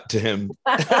pitch that to him.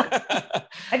 I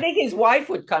think his wife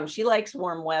would come. She likes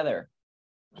warm weather.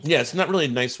 Yeah. It's not really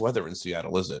nice weather in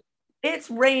Seattle, is it? It's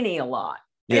rainy a lot.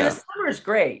 Yeah. And the summer is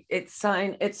great. It's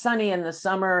sunny in the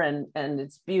summer and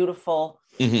it's beautiful.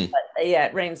 But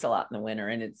it rains a lot in the winter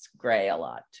and it's gray a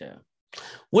lot too.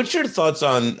 What's your thoughts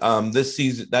on this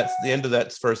season? That's the end of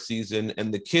that first season,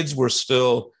 and the kids were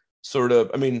still sort of,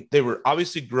 I mean, they were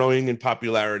obviously growing in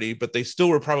popularity, but they still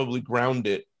were probably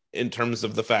grounded in terms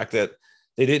of the fact that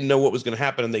they didn't know what was going to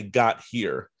happen and they got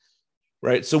here.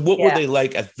 Right. So what were they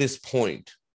like at this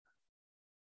point?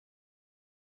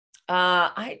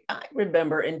 I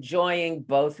remember enjoying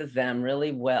both of them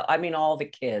really well. I mean, all the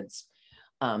kids,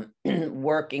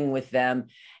 working with them.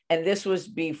 And this was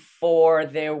before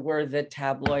there were the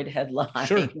tabloid headlines.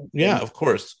 Sure. Yeah, of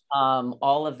course.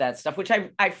 All of that stuff, which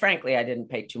I frankly, I didn't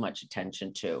pay too much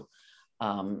attention to.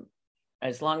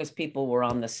 As long as people were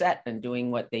on the set and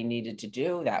doing what they needed to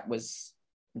do, that was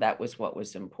what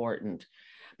was important.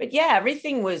 But yeah,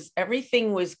 everything was,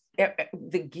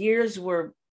 the gears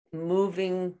were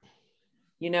moving,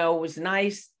 it was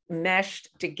nice, meshed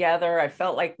together. I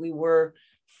felt like we were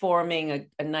forming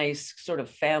a nice sort of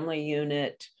family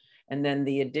unit. And then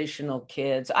the additional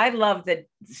kids. I love that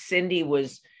Cindy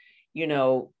was,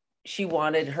 she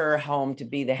wanted her home to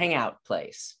be the hangout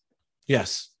place.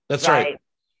 Yes, that's right.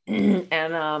 And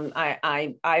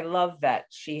I love that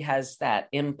she has that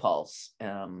impulse.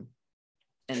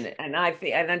 And I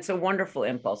think, and it's a wonderful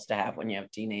impulse to have when you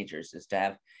have teenagers, is to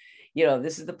have, you know,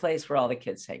 this is the place where all the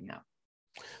kids hang out.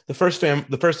 The first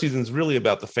season is really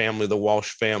about the family, the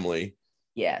Walsh family.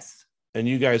 Yes. And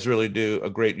you guys really do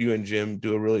you and Jim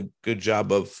do a really good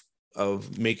job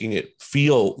of making it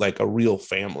feel like a real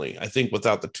family. I think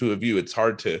without the two of you, it's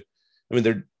hard to, I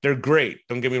mean, they're great.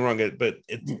 Don't get me wrong, but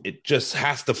it just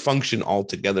has to function all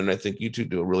together. And I think you two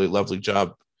do a really lovely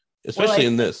job, especially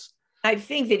in this. I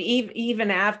think that even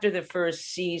after the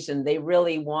first season, they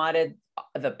really wanted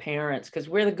the parents, because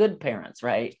we're the good parents,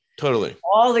 right? Totally.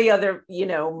 All the other, you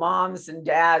know, moms and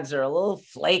dads are a little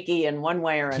flaky in one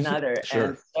way or another. Sure.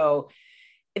 And so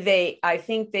I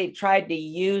think they tried to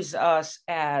use us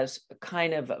as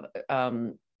kind of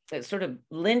sort of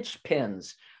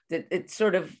linchpins, that it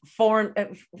sort of formed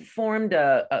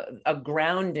a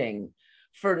grounding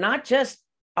for not just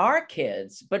our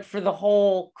kids, but for the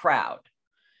whole crowd.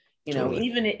 You know,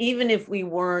 Totally. even if we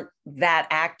weren't that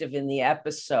active in the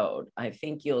episode, I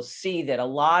think you'll see that a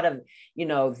lot of, you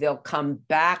know, they'll come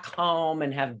back home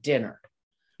and have dinner,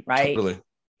 right? Totally.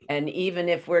 And even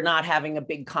if we're not having a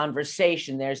big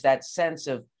conversation, there's that sense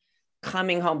of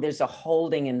coming home. There's a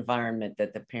holding environment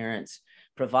that the parents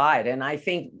provide. And I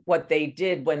think what they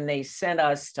did when they sent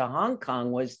us to Hong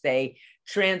Kong was they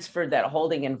transferred that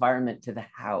holding environment to the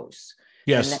house.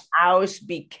 Yes. And the house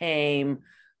became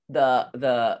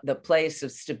the place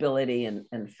of stability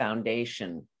and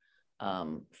foundation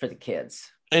for the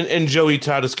kids. And Joey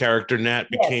Tada's character Nat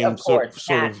became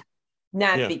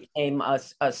Nat became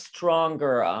a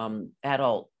stronger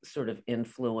adult sort of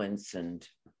influence. And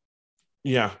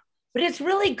yeah, but it's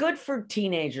really good for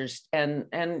teenagers and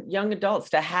young adults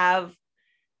to have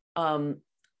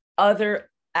other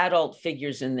adult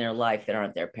figures in their life that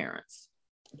aren't their parents.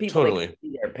 People that can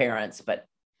be their parents, but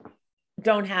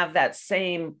don't have that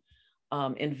same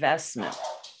investment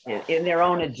in their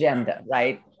own agenda,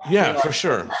 right? Yeah, you know? For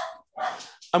sure.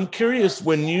 I'm curious,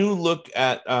 when you look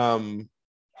at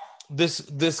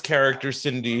this character,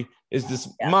 Cindy, is this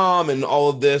mom and all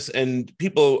of this, and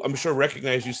people, I'm sure,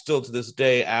 recognize you still to this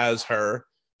day as her,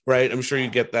 right? I'm sure you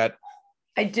get that.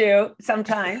 I do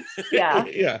sometimes, yeah.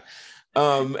 Yeah.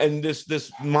 And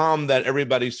this mom that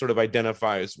everybody sort of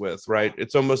identifies with, right?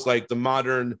 It's almost like the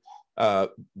modern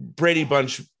Brady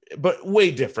Bunch, but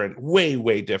way different,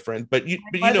 way different. But you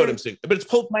know what I'm saying. But it's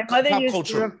pop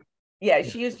culture.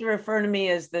 She used to refer to me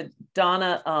as the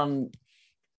Donna.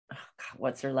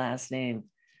 What's her last name?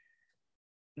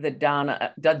 The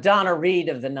Donna Reed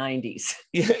of the 90s.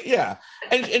 Yeah.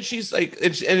 And she's like,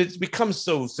 and it's become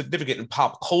so significant in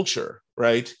pop culture,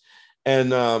 right?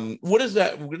 And what is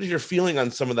your feeling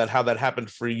on some of that, how that happened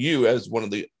for you as one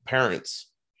of the parents?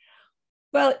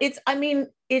 Well, it's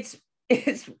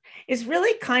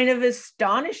really kind of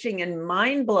astonishing and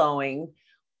mind-blowing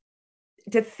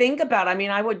to think about. I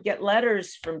mean, I would get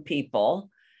letters from people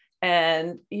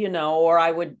and, you know, or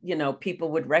I would, you know,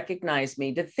 people would recognize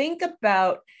me, to think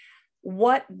about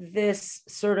what this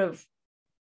sort of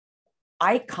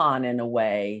icon in a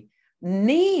way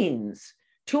means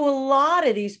to a lot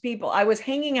of these people. I was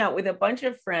hanging out with a bunch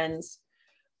of friends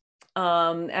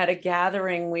at a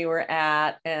gathering we were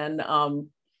at, and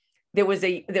there was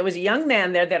a young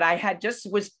man there that I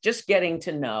was just getting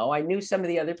to know. I knew some of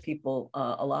the other people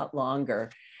a lot longer,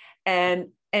 and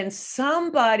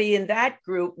somebody in that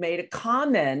group made a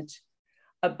comment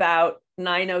about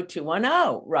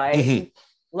 90210, right? Mm-hmm.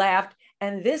 Laughed,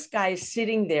 and this guy's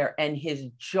sitting there, and his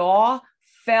jaw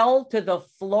fell to the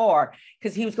floor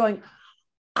because he was going,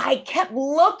 I kept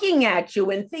looking at you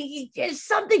and thinking there's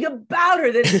something about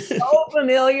her that's so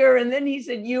familiar. And then he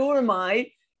said, you were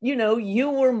my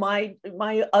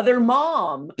other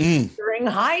mom during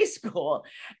high school.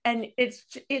 And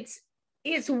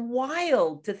it's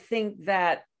wild to think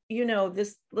that, you know,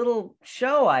 this little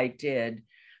show I did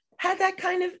had that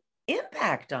kind of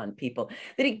impact on people,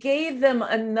 that it gave them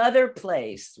another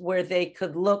place where they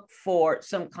could look for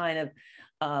some kind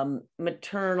of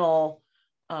maternal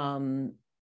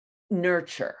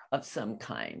nurture of some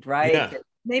kind, right? Yeah.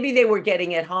 Maybe they were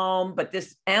getting it home, but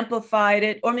this amplified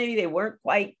it, or maybe they weren't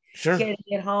quite getting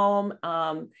it home.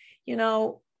 You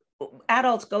know,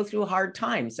 adults go through hard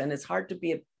times, and it's hard to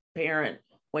be a parent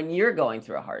when you're going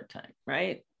through a hard time,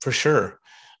 right? For sure.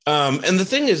 And the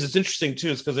thing is, it's interesting too,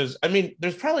 is because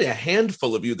there's probably a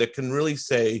handful of you that can really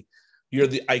say you're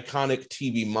the iconic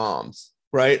TV moms,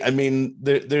 right? I mean,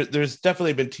 there's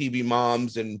definitely been TV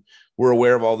moms, and we're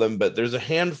aware of all of them, but there's a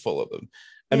handful of them.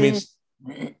 I mean,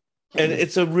 and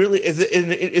it's a really, is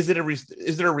it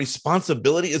a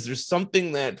responsibility? Is there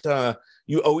something that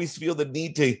you always feel the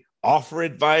need to offer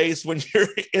advice when you're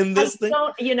in this thing?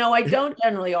 I don't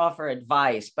generally offer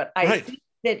advice, but I think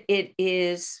that it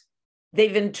is,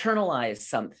 they've internalized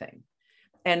something.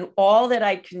 And all that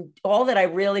I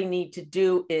really need to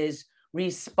do is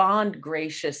respond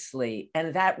graciously.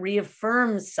 And that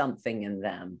reaffirms something in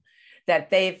them, that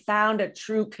they've found a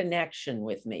true connection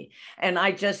with me. And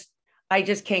I just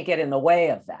can't get in the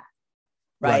way of that.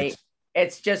 Right.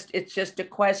 It's just a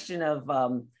question of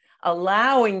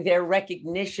allowing their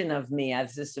recognition of me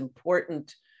as this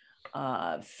important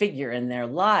figure in their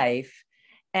life,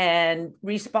 and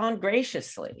respond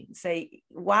graciously, say,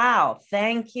 wow,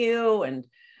 thank you. And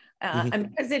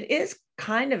because it is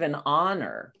kind of an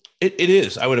honor. It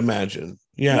is, I would imagine.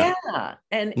 Yeah. Yeah.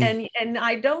 And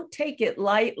I don't take it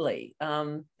lightly.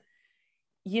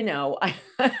 You know,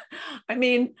 I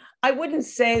mean, I wouldn't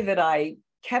say that I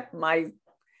kept my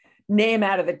name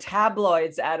out of the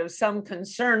tabloids out of some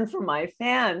concern for my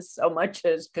fans so much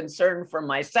as concern for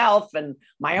myself and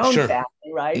my own family,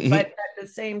 right? But at the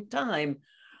same time,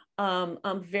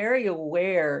 I'm very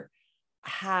aware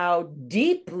how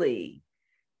deeply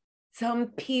some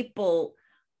people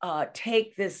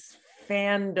take this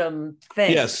fandom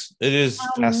thing. Yes, it is how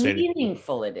fascinating.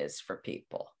 Meaningful it is for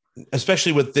people.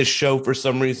 Especially with this show for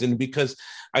some reason, because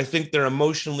I think they're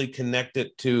emotionally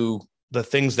connected to the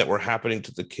things that were happening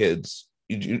to the kids.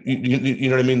 You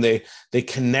know what I mean? They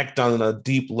connect on a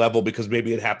deep level because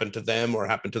maybe it happened to them or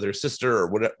happened to their sister or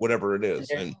whatever it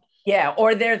is. And yeah,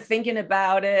 or they're thinking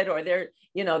about it, or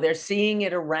they're seeing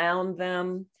it around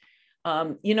them.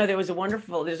 There's a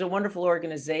wonderful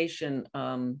organization,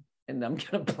 and I'm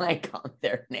gonna blank on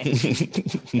their name.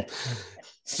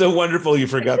 So wonderful you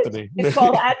forgot the name. It's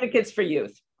called Advocates for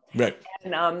Youth. Right.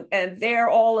 And they're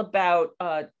all about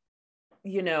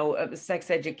sex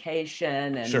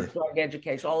education and drug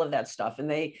education, all of that stuff.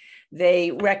 And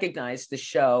they recognize the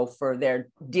show for their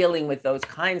dealing with those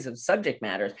kinds of subject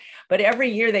matters. But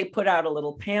every year they put out a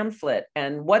little pamphlet,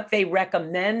 and what they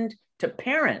recommend to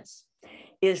parents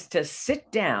is to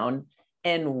sit down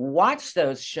and watch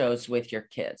those shows with your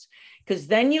kids, because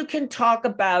then you can talk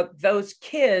about those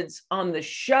kids on the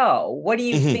show. What do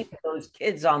you think of those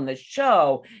kids on the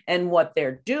show and what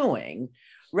they're doing,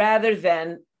 rather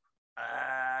than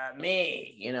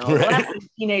me, Right. The last thing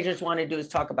teenagers want to do is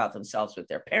talk about themselves with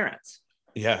their parents.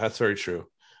 Yeah, that's very true.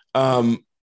 I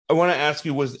want to ask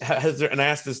you, has there, and I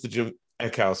asked this to Jim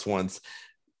Eckhouse once,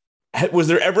 was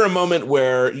there ever a moment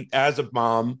where, as a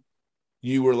mom,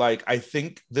 you were like, I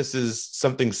think this is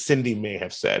something Cindy may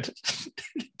have said?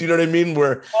 Do you know what I mean?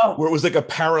 Where it was like a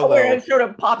parallel. Where it sort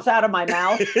of pops out of my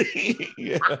mouth.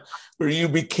 Yeah, where you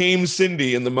became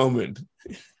Cindy in the moment.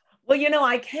 Well,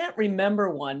 I can't remember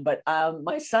one, but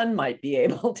my son might be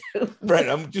able to. Right,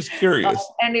 I'm just curious.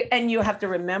 And you have to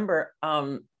remember,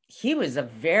 he was a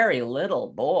very little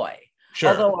boy. Sure.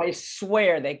 Although I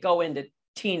swear they go into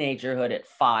teenagerhood at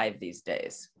 5 these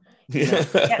days. Yeah.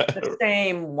 Get the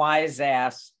same wise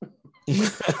ass.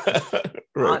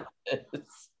 Right.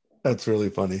 That's really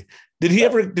funny. Did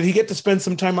he get to spend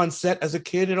some time on set as a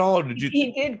kid at all? Or did you?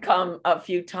 He did come a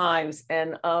few times,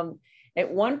 and at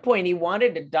one point he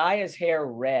wanted to dye his hair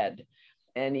red,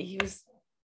 and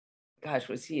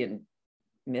was he in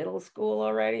middle school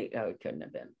already? Oh, he couldn't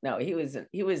have been. No, he was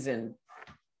in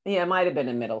it might have been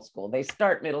in middle school. They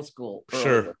start middle school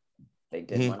earlier. Sure. They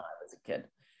did when I was a kid.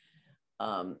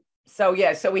 So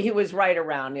he was right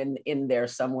around in there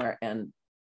somewhere. And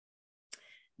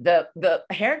the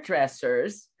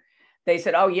hairdressers, they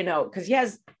said, because he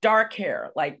has dark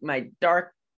hair, like my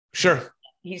dark. Sure.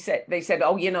 They said,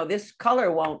 this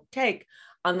color won't take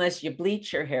unless you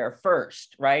bleach your hair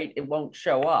first, right? It won't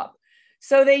show up.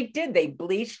 So they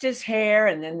bleached his hair,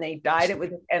 and then they dyed it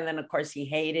and then of course he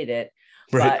hated it.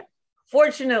 Right. But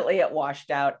fortunately it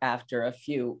washed out after a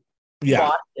few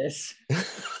washes.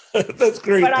 That's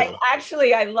great. But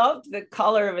I loved the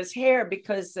color of his hair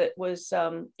because it was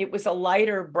a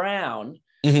lighter brown.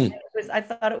 I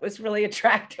thought it was really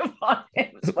attractive on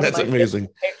him. That's amazing.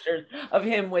 Pictures of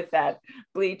him with that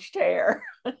bleached hair.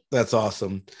 That's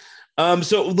awesome.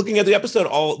 So looking at the episode,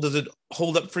 does it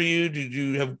hold up for you? Did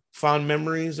you have fond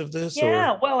memories of this?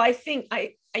 Yeah, well, I think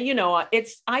I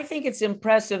think it's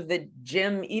impressive that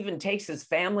Jim even takes his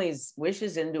family's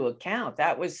wishes into account.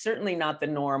 That was certainly not the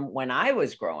norm when I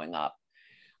was growing up.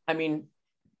 I mean,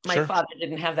 my father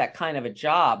didn't have that kind of a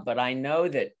job, but I know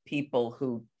that people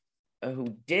who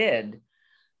did,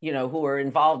 who were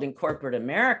involved in corporate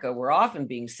America were often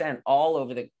being sent all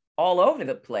over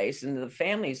the place, and the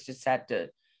families just had to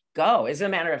go. As a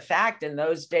matter of fact, in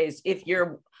those days, if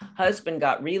your husband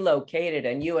got relocated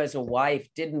and you as a wife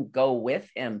didn't go with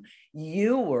him,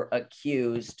 you were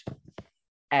accused.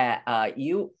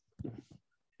 You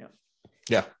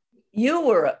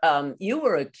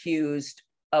were accused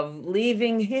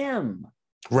leaving him.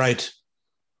 Right.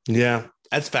 Yeah,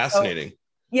 that's fascinating.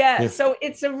 Yeah, so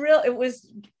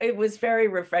it was very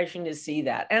refreshing to see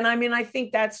that. And I mean, I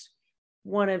think that's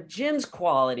one of Jim's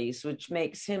qualities, which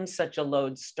makes him such a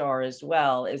lodestar as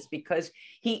well, is because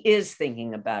he is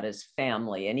thinking about his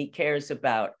family and he cares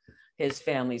about his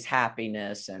family's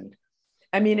happiness. And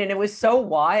I mean, and it was so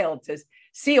wild to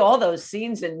see all those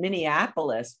scenes in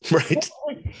Minneapolis. Right.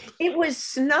 It was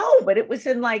snow, but it was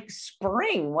in like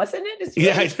spring, wasn't it? It's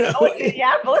Yeah, really I know. snow in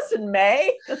Minneapolis in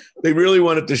May. They really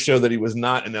wanted to show that he was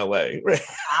not in LA. Right?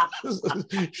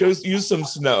 Use some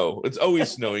snow. It's always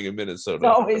snowing in Minnesota.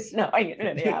 It's always snowing in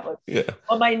Minneapolis. Yeah.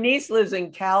 Well, my niece lives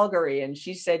in Calgary, and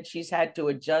she said she's had to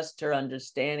adjust her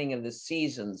understanding of the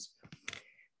seasons.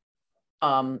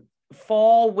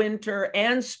 Fall, winter,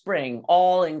 and spring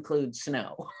all include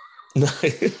snow.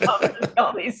 The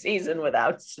only season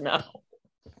without snow.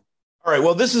 All right.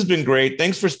 Well, this has been great.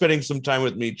 Thanks for spending some time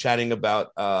with me chatting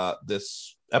about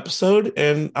this episode,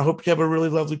 and I hope you have a really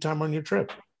lovely time on your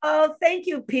trip. Oh, thank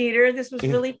you, Peter. This was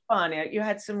really fun. You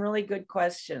had some really good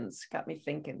questions. Got me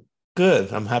thinking.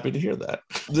 Good. I'm happy to hear that.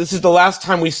 This is the last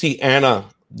time we see Anna,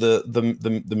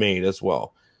 the maid, as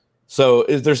well. So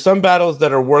is there some battles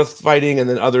that are worth fighting and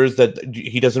then others that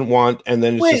he doesn't want? And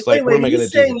then it's just like, what am I going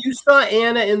to do? You saw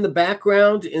Anna in the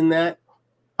background in that?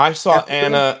 I saw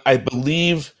Anna. I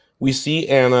believe we see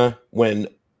Anna when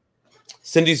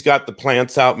Cindy's got the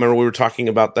plants out. Remember we were talking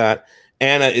about that?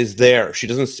 Anna is there. She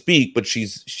doesn't speak, but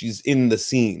she's in the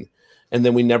scene. And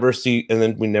then we never see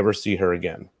her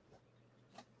again.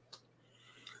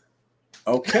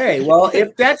 Okay, well,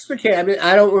 if that's the case, I mean,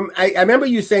 I remember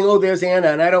you saying, "Oh, there's Anna,"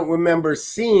 and I don't remember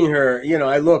seeing her. You know,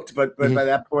 I looked, but by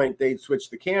that point they switched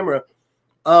the camera.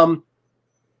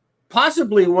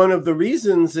 Possibly one of the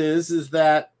reasons is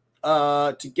that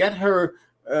to get her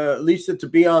Lisa to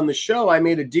be on the show, I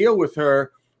made a deal with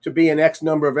her to be in X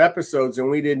number of episodes, and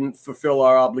we didn't fulfill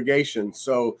our obligation.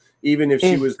 So even if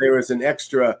she was there as an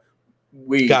extra,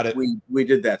 we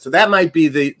did that. So that might be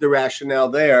the rationale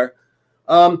there.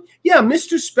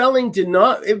 Mr. Spelling did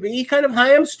not, he kind of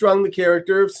hamstrung the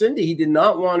character of Cindy. He did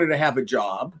not want her to have a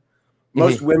job.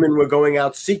 Most women were going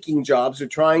out seeking jobs or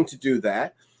trying to do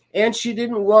that. And she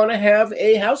didn't want to have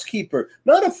a housekeeper,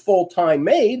 not a full-time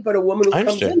maid, but a woman who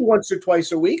comes in once or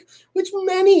twice a week, which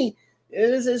many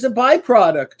is a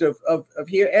byproduct of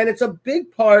here. And it's a big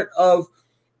part of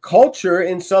culture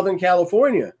in Southern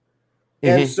California.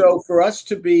 And so for us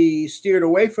to be steered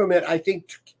away from it, I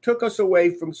think took us away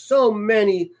from so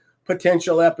many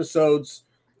potential episodes,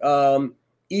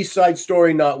 East Side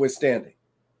Story notwithstanding.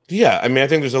 Yeah, I mean, I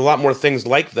think there's a lot more things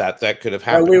like that could have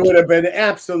happened. And we would have been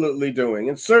absolutely doing,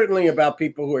 and certainly about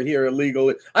people who are here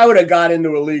illegally. I would have got into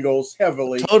illegals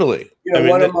heavily. Totally. You know,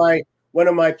 one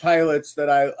of my pilots that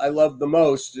I loved the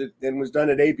most and was done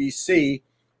at ABC,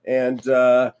 and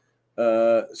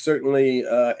certainly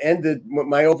ended.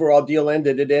 My overall deal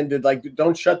ended. It ended like,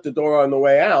 don't shut the door on the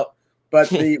way out. But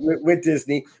with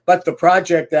Disney, but the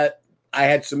project that I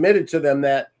had submitted to them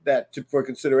that for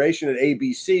consideration at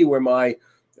ABC, where my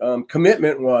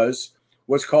commitment was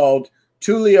called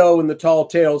Tullio and the Tall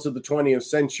Tales of the 20th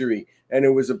Century, and it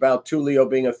was about Tullio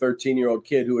being a 13-year-old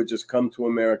kid who had just come to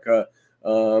America,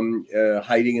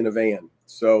 hiding in a van.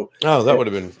 So that would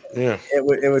have been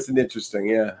It was an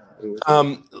interesting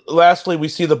Lastly, we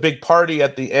see the big party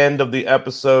at the end of the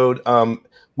episode.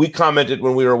 We commented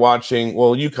when we were watching.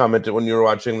 Well, you commented when you were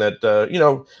watching that.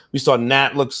 We saw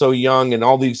Nat look so young, and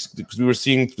all these because we were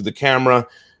seeing through the camera,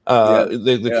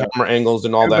 the camera angles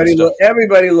and all that stuff.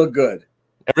 Everybody looked good.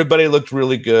 Everybody looked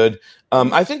really good.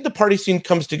 I think the party scene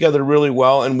comes together really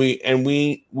well, and we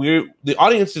the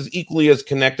audience is equally as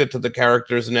connected to the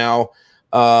characters now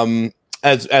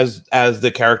as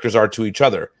the characters are to each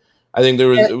other. I think there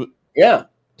was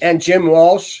and Jim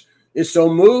Walsh is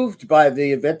so moved by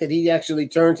the event that he actually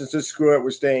turns and says, "Screw it, we're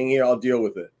staying here. I'll deal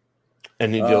with it."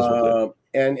 And he deals with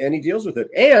it. And he deals with it.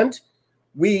 And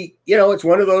we, it's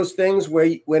one of those things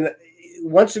where when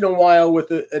once in a while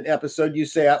with an episode, you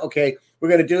say, "Okay, we're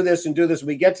going to do this and do this."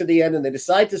 We get to the end and they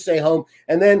decide to stay home.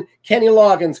 And then Kenny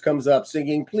Loggins comes up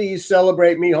singing, "Please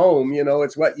celebrate me home."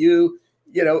 It's what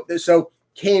so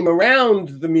came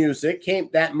around the music,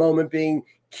 that moment being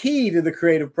key to the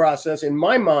creative process in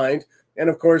my mind. And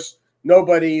of course,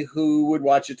 nobody who would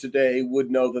watch it today would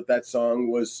know that song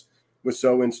was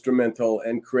so instrumental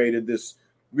and created this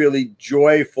really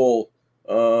joyful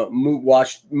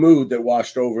mood that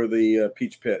washed over the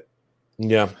Peach Pit.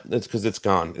 Yeah, it's because it's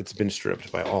gone. It's been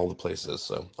stripped by all the places.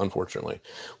 So, unfortunately.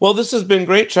 Well, this has been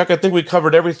great, Chuck. I think we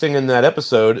covered everything in that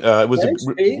episode. It was Thanks,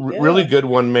 Pete. Yeah. really good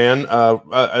one, man.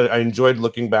 I enjoyed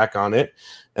looking back on it.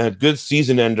 Good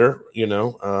season ender,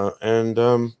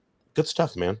 and good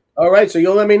stuff, man. All right, so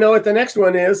you'll let me know what the next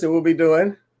one is that we'll be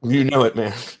doing. You know it,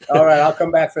 man. All right, I'll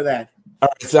come back for that. All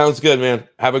right, sounds good, man.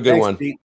 Have a good Thanks, one. Pete.